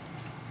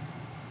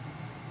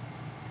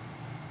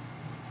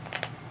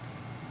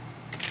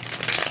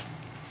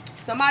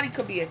 Somebody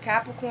could be a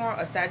Capricorn,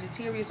 a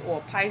Sagittarius, or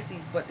a Pisces,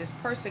 but this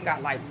person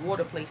got like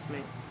water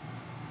placements.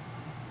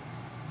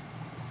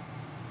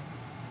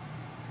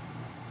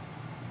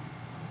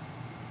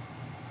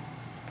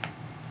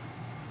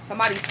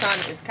 Somebody's sun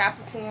is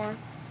Capricorn,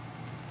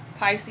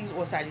 Pisces,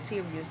 or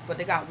Sagittarius, but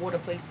they got water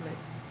placements.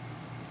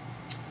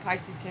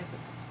 Pisces, Cancer,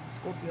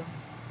 Scorpio.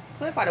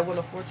 Clarify the Wheel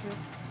of Fortune.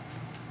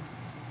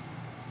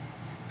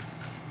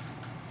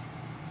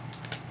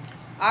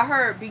 I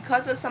heard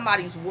because of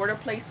somebody's water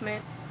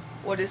placements,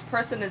 or this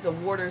person is a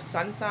water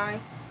sun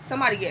sign,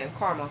 somebody getting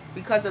karma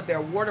because of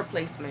their water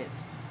placements,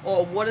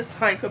 or a water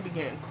sign could be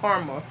getting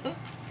karma.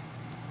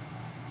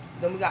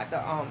 Then we got the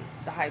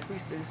High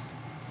Priestess.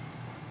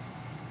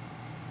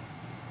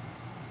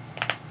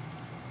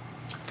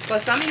 For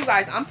some of you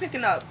guys, I'm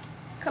picking up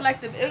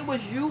collective. It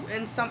was you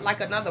and some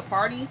like another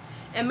party,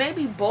 and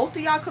maybe both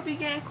of y'all could be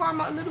getting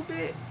karma a little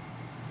bit.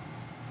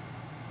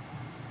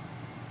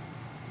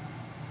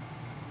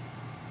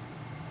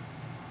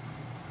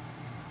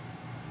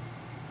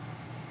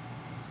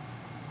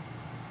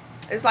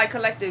 It's like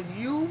collective,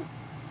 you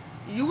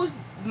was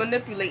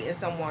manipulating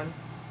someone,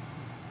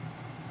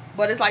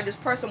 but it's like this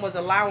person was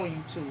allowing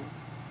you to,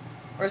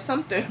 or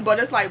something. But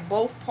it's like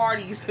both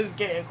parties is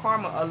getting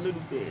karma a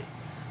little bit.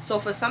 So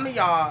for some of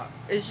y'all,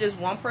 it's just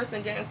one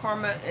person getting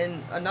karma,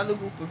 and another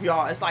group of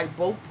y'all, it's like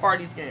both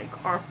parties getting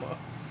karma.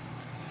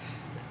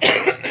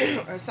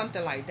 Or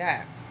something like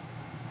that.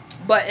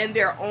 But in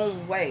their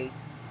own way.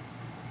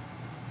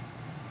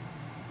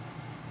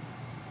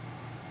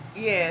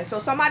 Yeah, so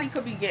somebody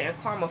could be getting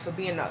karma for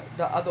being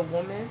the other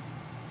woman.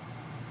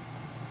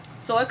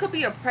 So it could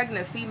be a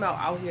pregnant female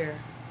out here.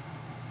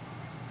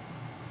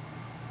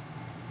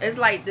 It's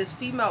like this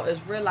female is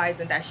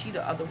realizing that she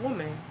the other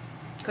woman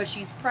because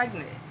she's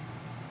pregnant.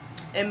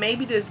 And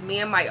maybe this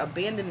man might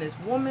abandon this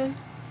woman.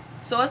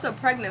 So it's a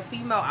pregnant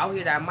female out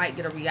here that might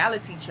get a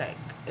reality check.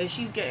 And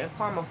she's getting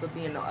karma for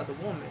being the other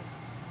woman.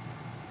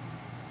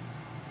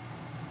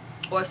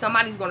 Or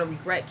somebody's going to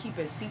regret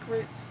keeping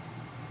secrets.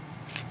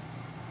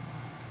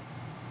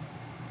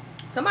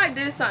 Somebody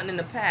did something in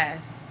the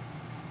past.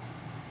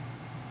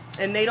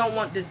 And they don't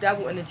want this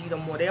devil energy no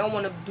more. They don't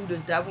want to do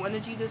this devil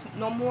energy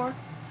no more.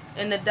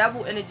 And the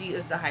devil energy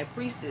is the High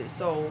Priestess.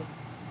 So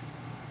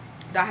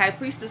the High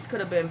Priestess could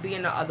have been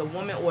being the other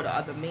woman or the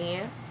other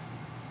man.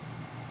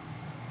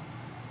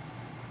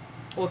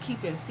 Or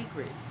keeping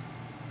secrets.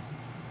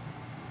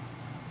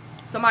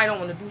 Somebody don't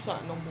want to do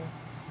something no more.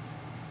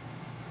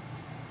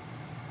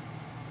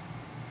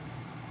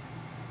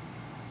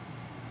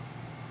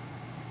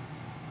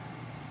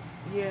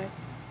 Yeah.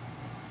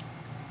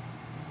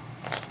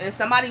 And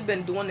somebody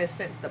been doing this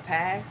since the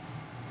past.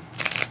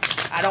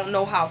 I don't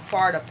know how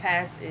far the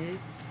past is.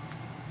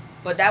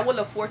 But that Wheel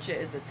of Fortune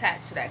is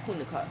attached to that Queen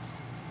of Cups.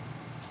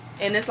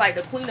 And it's like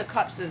the Queen of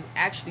Cups is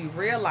actually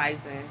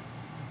realizing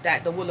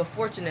that the Wheel of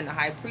Fortune and the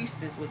High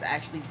Priestess was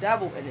actually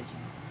devil energy.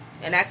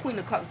 And that Queen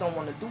of Cups don't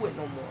want to do it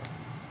no more.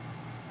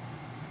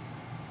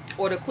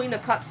 Or the Queen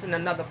of Cups and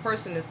another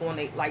person is going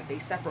to, like, they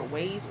separate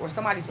ways. Or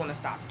somebody's going to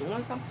stop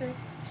doing something.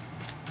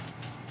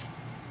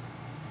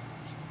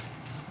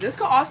 This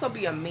could also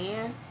be a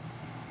man.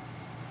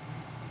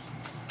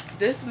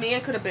 This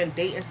man could have been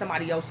dating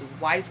somebody else's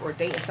wife or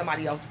dating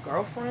somebody else's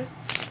girlfriend.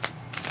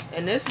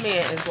 And this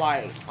man is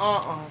like,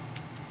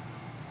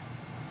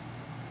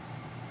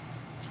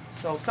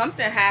 So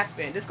something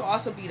happened. This could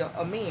also be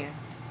a man.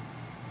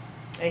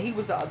 And he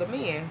was the other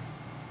man.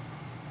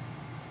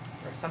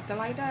 Or something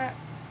like that.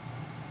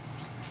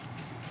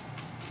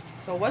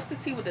 So what's the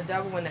tea with the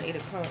devil and the 8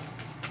 of Cups?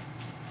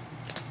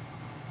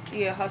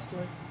 Yeah,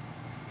 hustling.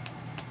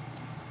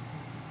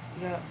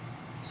 Yeah.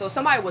 So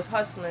somebody was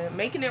hustling,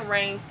 making it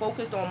rain,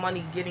 focused on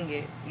money, getting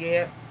it.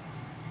 Yeah.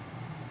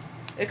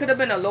 It could have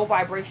been a low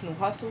vibrational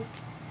hustle.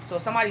 So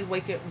somebody's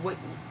walking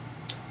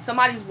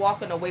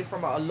away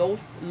from a low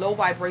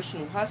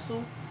vibrational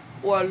hustle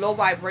or a low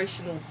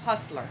vibrational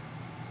hustler.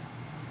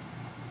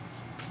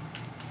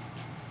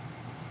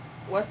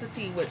 What's the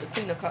tea with the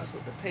Queen of Cups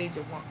with the Page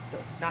of Wands?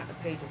 Not the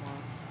Page of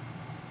Wands.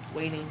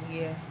 Waiting,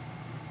 yeah.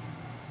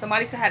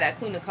 Somebody could have that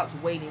Queen of Cups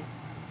waiting.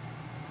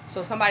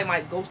 So somebody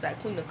might ghost that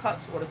Queen of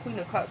Cups, or the Queen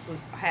of Cups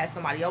had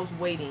somebody else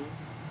waiting.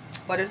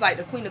 But it's like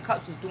the Queen of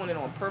Cups was doing it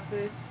on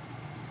purpose.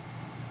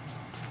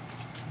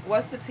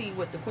 What's the tea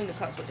with the Queen of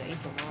Cups with the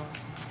Ace of Wands?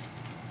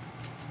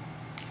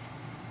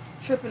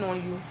 Tripping on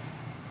you.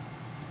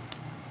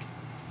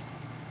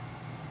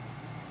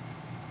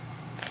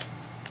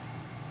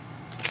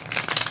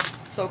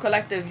 So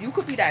collective, you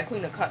could be that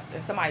Queen of Cups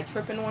and somebody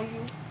tripping on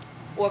you.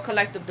 Or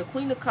collective, the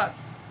Queen of Cups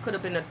could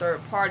have been a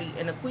third party.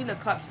 And the Queen of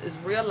Cups is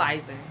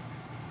realizing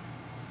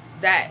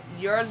that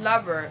your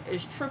lover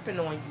is tripping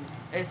on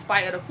you. In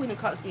spite of the Queen of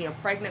Cups being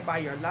pregnant by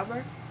your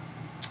lover.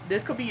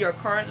 This could be your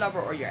current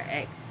lover or your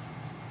ex.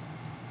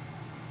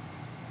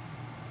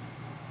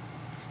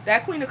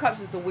 That Queen of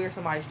Cups is the where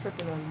somebody's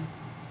tripping on you.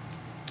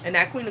 And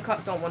that Queen of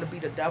Cups don't want to be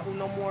the devil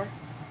no more.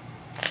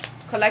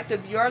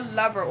 Collective, your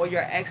lover or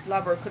your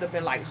ex-lover could have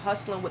been like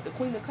hustling with the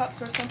Queen of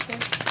Cups or something.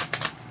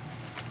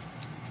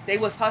 They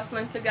was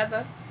hustling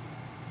together.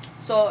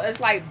 So it's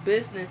like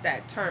business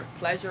that turned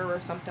pleasure or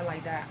something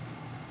like that.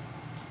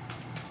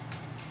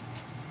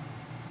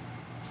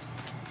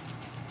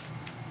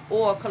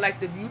 Or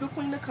collective, you the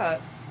Queen of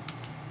Cups.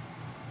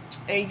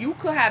 And you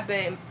could have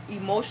been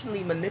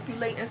emotionally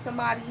manipulating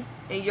somebody.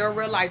 And you're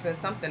realizing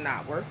something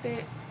not worth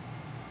it.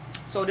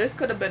 So this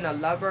could have been a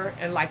lover.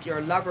 And like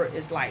your lover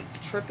is like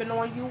tripping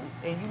on you.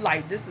 And you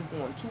like, this is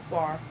going too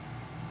far.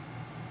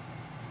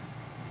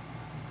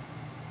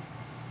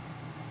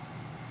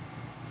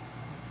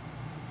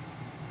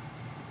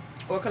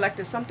 Or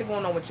collective, something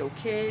going on with your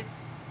kids.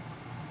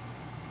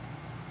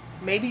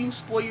 Maybe you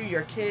spoil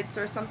your kids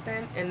or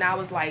something. And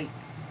now it's like,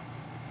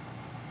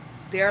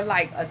 they're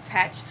like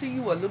attached to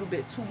you a little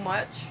bit too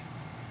much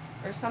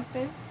or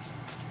something.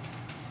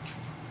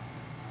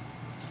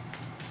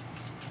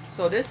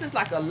 So this is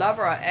like a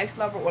lover or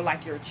ex-lover or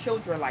like your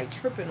children like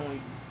tripping on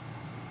you.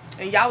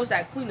 And y'all was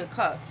that Queen of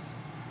Cups.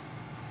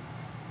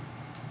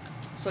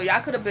 So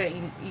y'all could have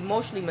been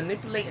emotionally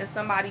manipulating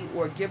somebody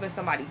or giving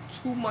somebody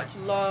too much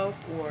love,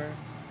 or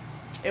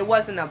it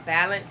wasn't a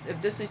balance.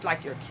 If this is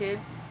like your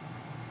kids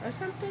or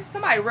something.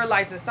 Somebody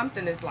realizing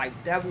something is like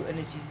devil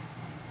energy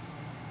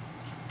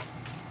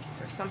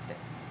or something.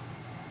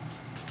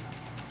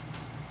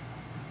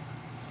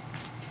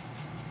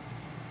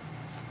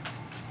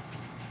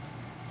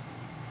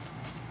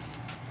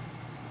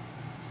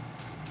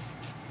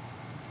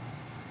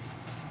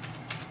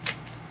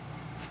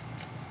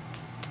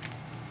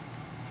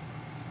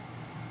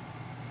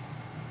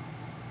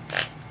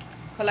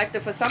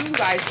 Collective, for some of you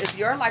guys, if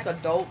you're like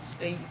adults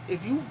and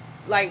if you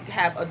like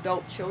have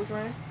adult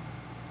children,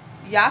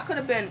 y'all could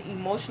have been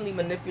emotionally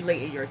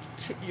manipulating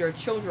your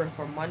children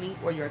for money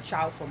or your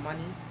child for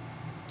money.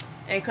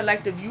 And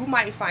collective, you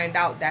might find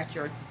out that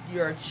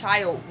your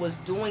child was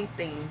doing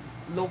things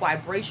low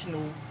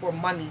vibrational for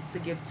money to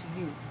give to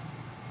you.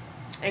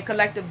 And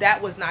collective,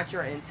 that was not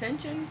your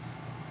intentions.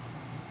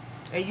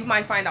 And you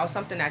might find out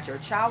something that your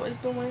child is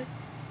doing,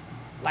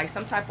 like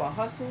some type of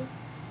hustle.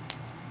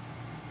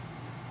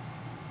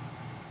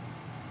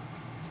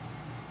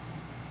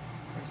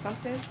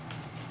 Something.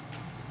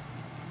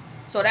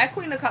 So that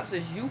Queen of Cups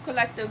is you,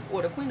 collective,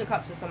 or the Queen of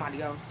Cups is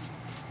somebody else.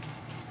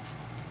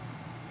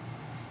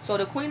 So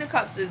the Queen of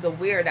Cups is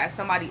aware that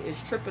somebody is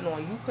tripping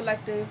on you,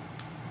 collective,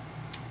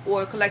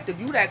 or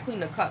collective, you that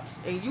Queen of Cups,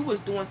 and you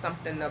was doing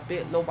something a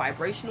bit low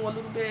vibrational a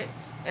little bit,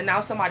 and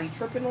now somebody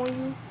tripping on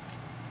you.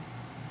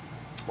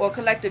 Or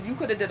collective, you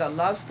could have did a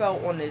love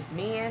spell on this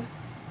man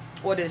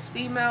or this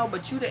female,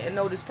 but you didn't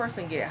know this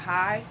person get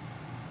high.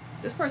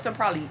 This person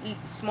probably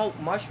smoke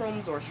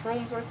mushrooms or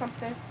shrooms or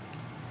something.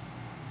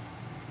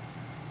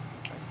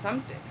 Or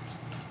something.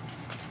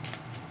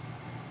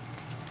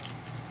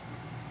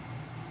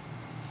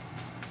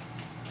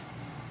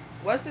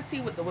 What's the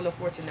tea with the Wheel of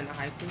Fortune and the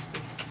High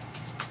Priestess?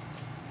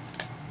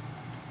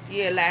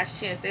 Yeah,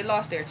 last chance. They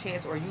lost their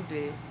chance, or you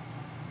did.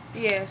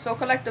 Yeah, so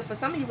collective, for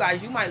some of you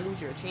guys, you might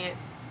lose your chance.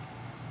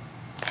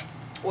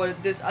 or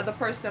this other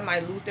person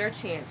might lose their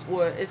chance,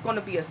 or it's going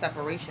to be a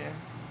separation.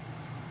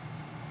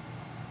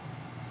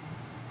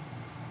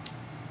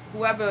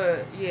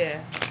 Whoever,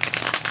 yeah.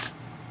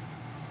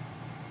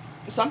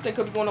 Something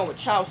could be going on with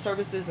child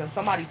services and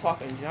somebody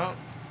talking junk.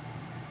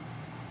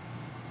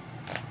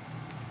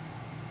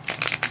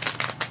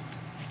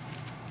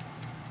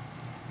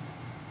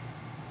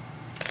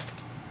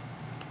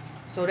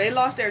 So they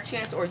lost their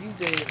chance, or you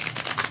did.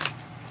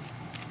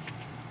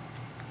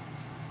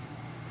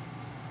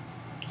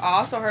 I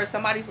also heard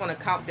somebody's going to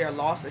count their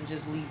loss and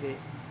just leave it.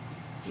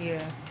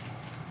 Yeah.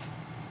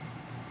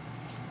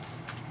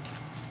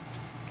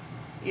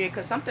 Yeah,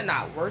 because something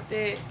not worth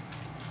it.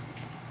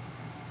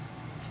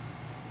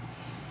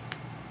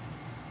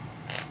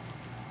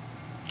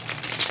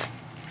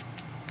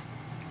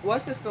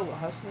 What's the spill with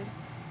husband?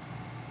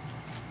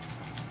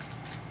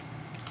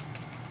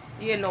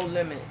 Yeah, no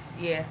limits.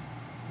 Yeah.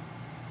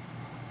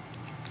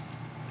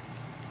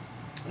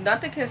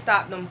 Nothing can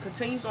stop them.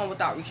 Continues on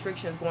without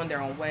restrictions, going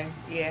their own way.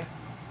 Yeah.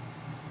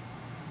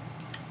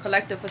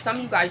 Collective, for some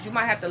of you guys, you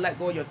might have to let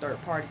go of your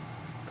third party.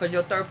 Because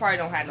your third party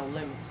don't have no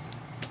limits.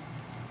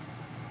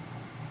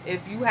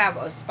 If you have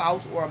a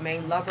spouse or a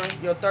main lover,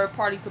 your third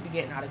party could be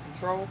getting out of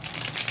control.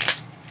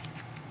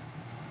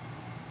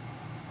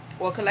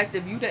 Or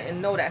collective, you didn't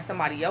know that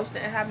somebody else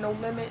didn't have no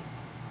limits.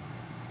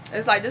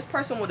 It's like this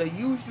person would have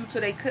used you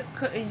till they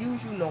couldn't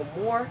use you no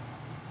more.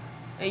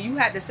 And you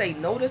had to say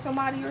no to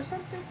somebody or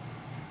something.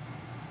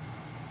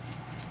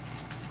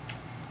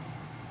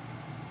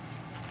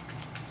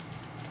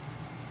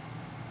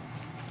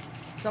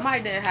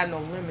 Somebody didn't have no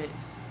limits.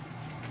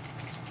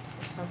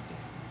 Or something.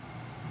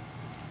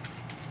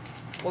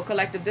 Or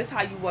collective, this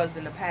how you was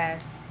in the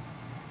past.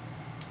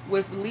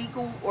 With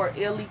legal or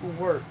illegal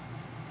work.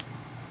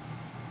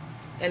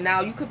 And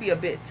now you could be a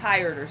bit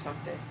tired or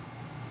something.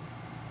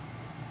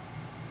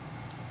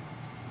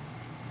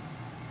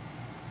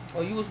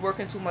 Or you was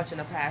working too much in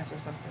the past or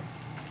something.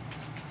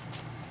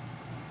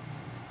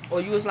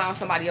 Or you was allowing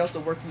somebody else to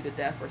work you to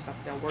death or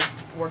something.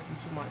 Work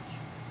you too much.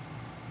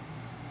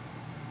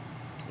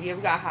 Yeah,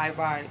 we got high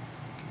vibes.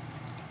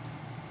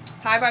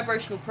 High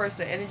vibrational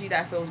person. Energy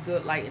that feels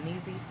good, light, and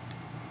easy.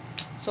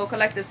 So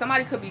collective,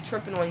 somebody could be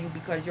tripping on you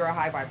because you're a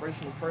high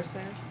vibrational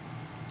person.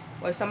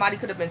 Or somebody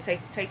could have been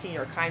taking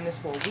your kindness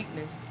for a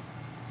weakness.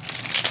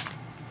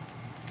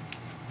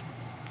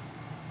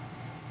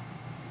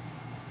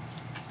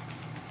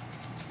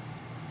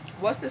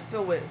 What's the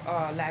spill with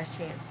last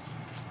chance?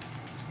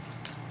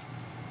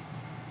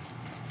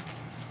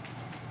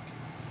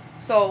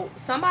 So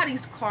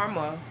somebody's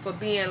karma for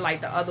being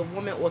like the other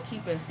woman or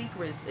keeping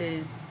secrets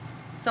is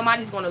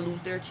somebody's going to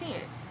lose their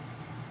chance.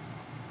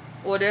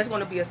 Or there's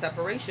going to be a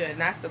separation. And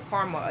that's the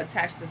karma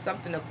attached to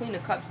something the Queen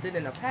of Cups did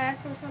in the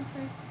past or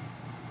something.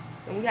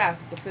 And we have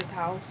the 5th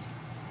house.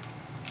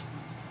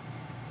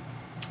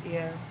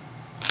 Yeah.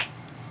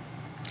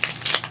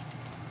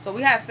 So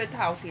we have 5th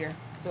house here.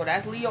 So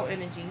that's Leo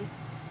energy.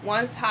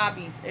 One's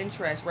hobbies,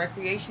 interests,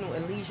 recreational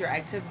and leisure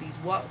activities.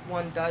 What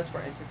one does for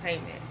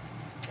entertainment.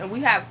 And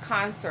we have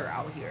concert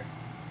out here.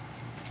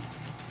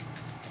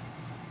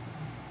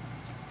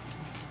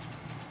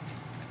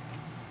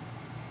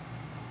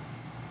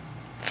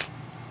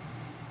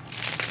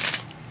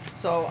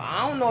 So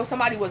I don't know if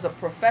somebody was a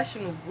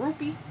professional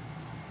groupie.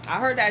 I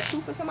heard that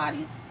too for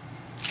somebody.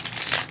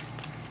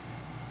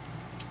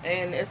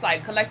 And it's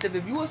like collective,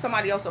 if you or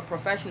somebody else a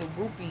professional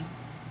groupie,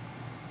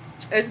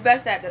 it's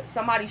best that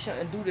somebody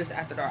shouldn't do this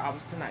after their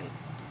hours tonight.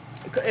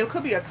 It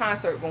could be a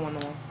concert going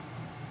on.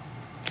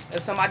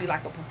 If somebody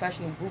like a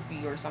professional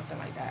groupie or something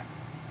like that.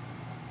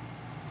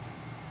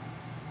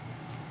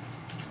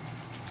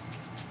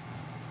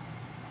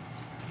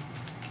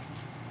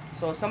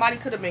 So somebody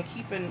could have been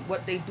keeping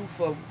what they do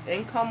for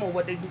income or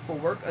what they do for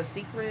work a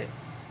secret.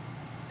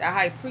 That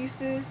high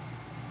priestess.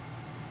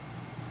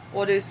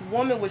 Or this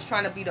woman was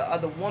trying to be the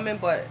other woman,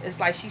 but it's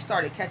like she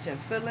started catching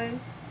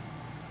feelings.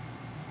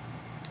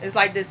 It's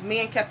like this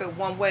man kept it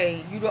one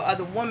way. You the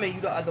other woman,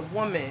 you the other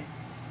woman.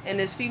 And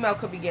this female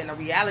could be getting a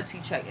reality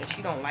check and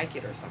she don't like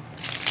it or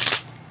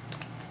something.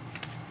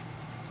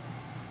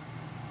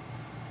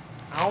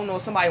 I don't know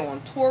if somebody on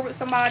tour with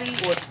somebody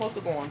or supposed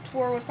to go on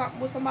tour or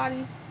something with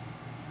somebody.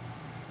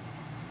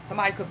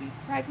 Somebody could be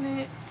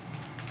pregnant.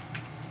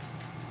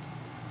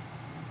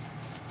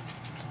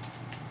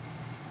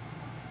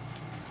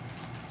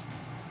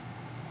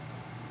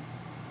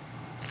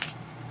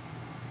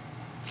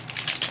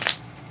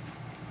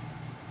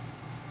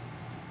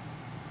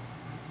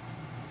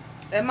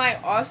 It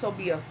might also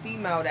be a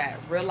female that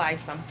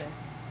realized something.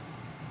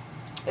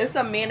 It's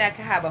a man that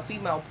can have a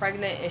female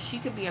pregnant and she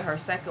could be in her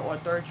 2nd or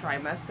 3rd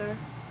trimester.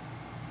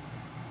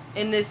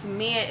 And this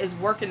man is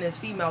working this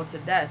female to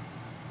death.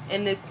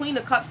 And the Queen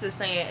of Cups is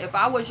saying, if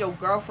I was your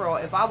girlfriend or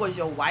if I was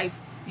your wife,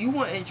 you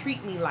wouldn't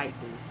treat me like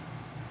this.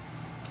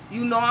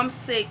 You know I'm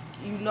sick.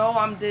 You know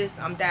I'm this,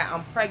 I'm that,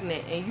 I'm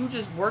pregnant. And you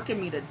just working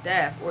me to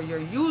death or you're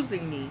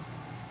using me.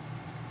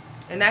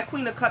 And that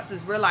Queen of Cups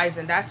is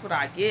realizing that's what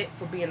I get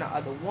for being the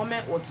other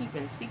woman or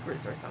keeping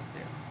secrets or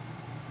something.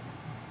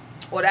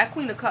 Or that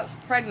Queen of Cups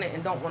pregnant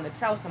and don't want to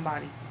tell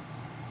somebody.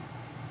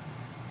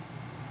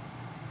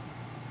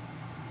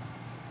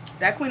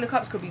 That Queen of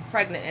Cups could be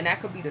pregnant, and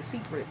that could be the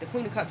secret. The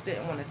Queen of Cups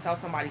didn't want to tell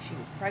somebody she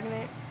was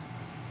pregnant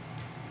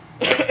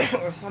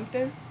or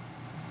something.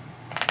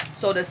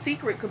 So the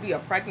secret could be a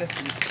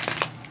pregnancy.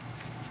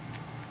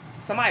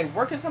 Somebody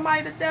working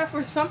somebody to death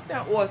or something.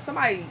 Or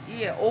somebody,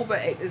 yeah,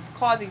 is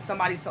causing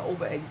somebody to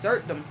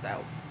overexert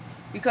themselves.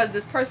 Because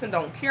this person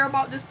don't care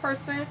about this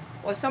person.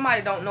 Or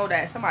somebody don't know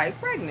that somebody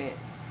pregnant.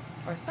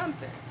 Or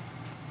something.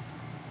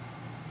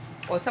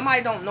 Or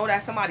somebody don't know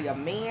that somebody a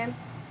man.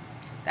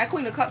 That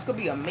Queen of Cups could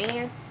be a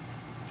man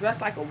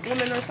dressed like a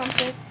woman or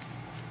something.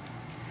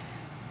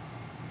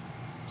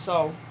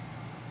 So,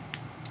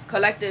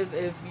 collective,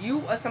 if you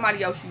or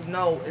somebody else you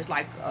know is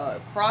like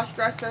a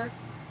cross-dresser,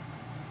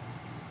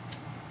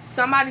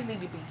 somebody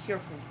need to be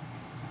careful.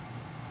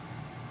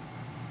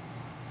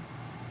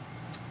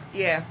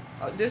 Yeah,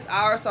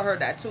 I also heard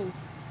that too.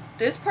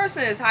 This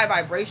person is high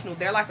vibrational.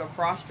 They're like a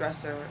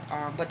cross-dresser,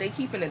 but they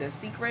keeping it a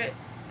secret.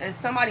 And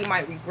somebody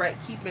might regret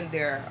keeping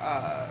their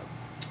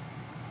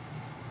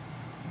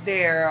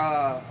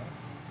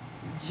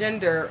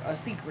gender a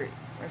secret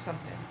or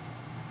something.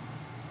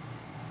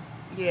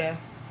 Yeah.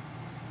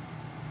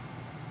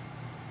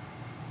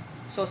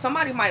 So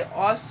somebody might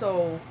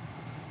also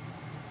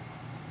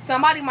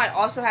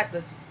have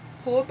to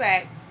pull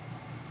back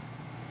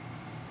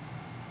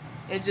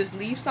and just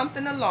leave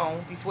something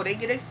alone before they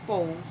get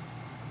exposed.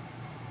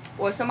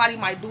 Or somebody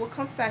might do a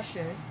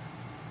confession.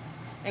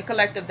 And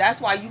collective,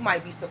 that's why you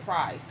might be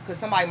surprised, because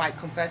somebody might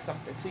confess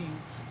something to you.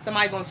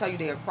 Somebody gonna tell you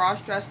they're a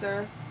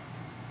cross-dresser,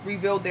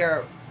 reveal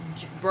their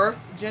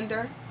birth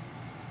gender,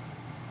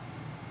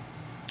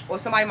 or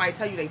somebody might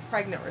tell you they're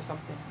pregnant or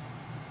something.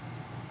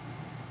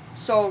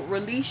 So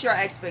release your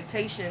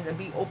expectations and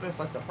be open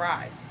for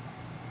surprise,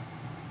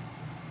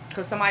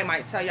 because somebody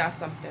might tell y'all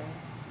something.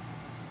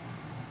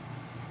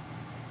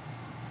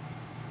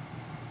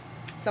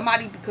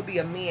 Somebody could be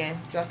a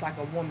man dressed like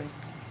a woman.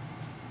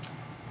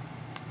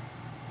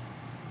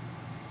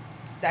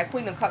 That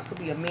Queen of Cups could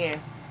be a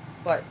man,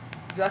 but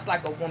dressed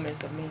like a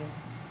woman's a man.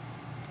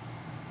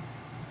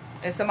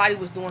 And somebody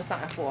was doing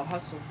something for a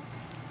hustle.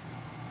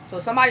 So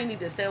somebody need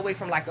to stay away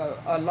from like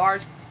a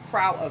large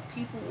crowd of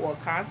people or a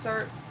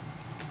concert.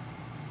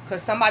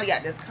 Because somebody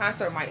at this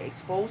concert might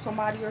expose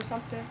somebody or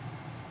something.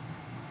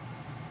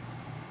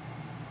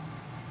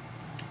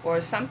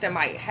 Or something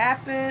might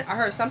happen. I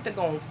heard something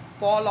going to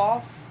fall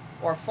off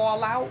or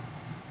fall out.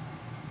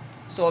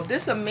 So if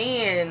this a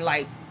man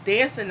like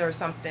dancing or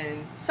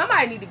something,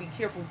 somebody need to be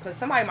careful, because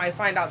somebody might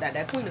find out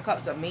that Queen of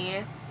Cups is a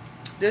man.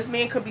 This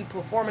man could be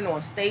performing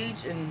on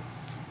stage and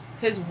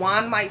his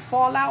wand might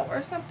fall out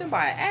or something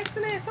by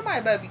accident.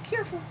 Somebody better be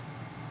careful.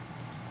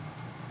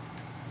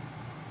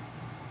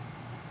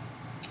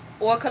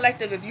 Or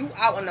collective, if you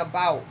out and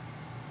about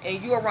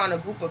and you around a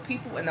group of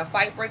people and a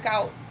fight break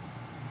out,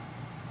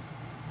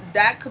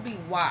 that could be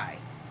why.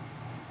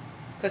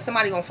 Because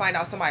somebody gonna find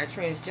out somebody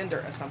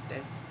transgender or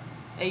something.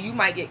 And you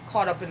might get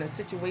caught up in a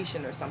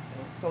situation or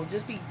something. So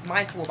just be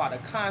mindful about a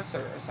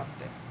concert or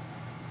something.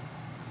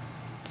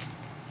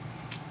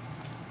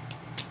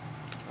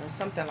 Or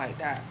something like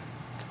that.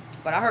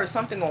 But I heard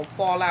something gonna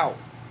fall out.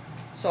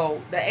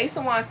 So the Ace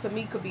of Wands to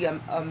me could be a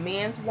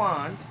man's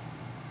wand.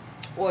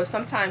 Or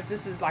sometimes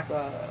this is like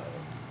a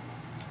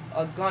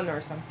gun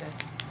or something.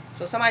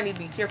 So somebody need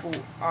to be careful.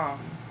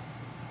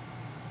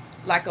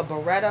 Like a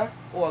Beretta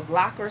or a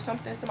Glock or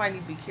something. Somebody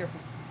need to be careful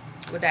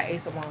with that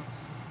Ace of Wands.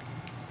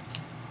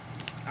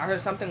 I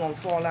heard something gonna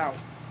fall out.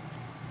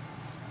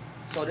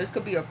 So this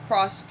could be a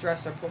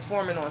cross-dresser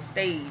performing on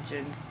stage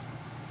and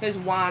his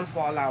wand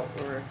fall out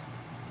or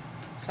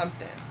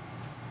something.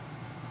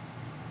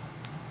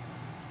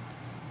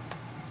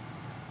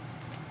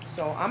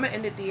 So I'm gonna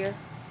end it there.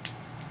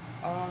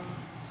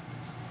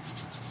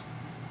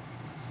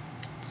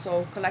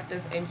 So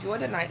collective, enjoy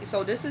the night.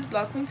 So this is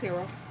Blood Queen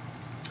Tarot.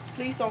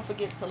 Please don't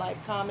forget to like,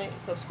 comment,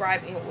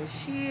 subscribe, and or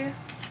share.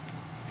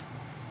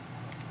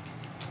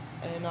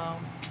 And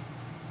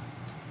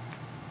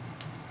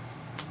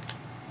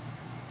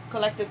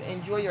collective,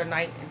 enjoy your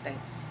night and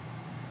thanks.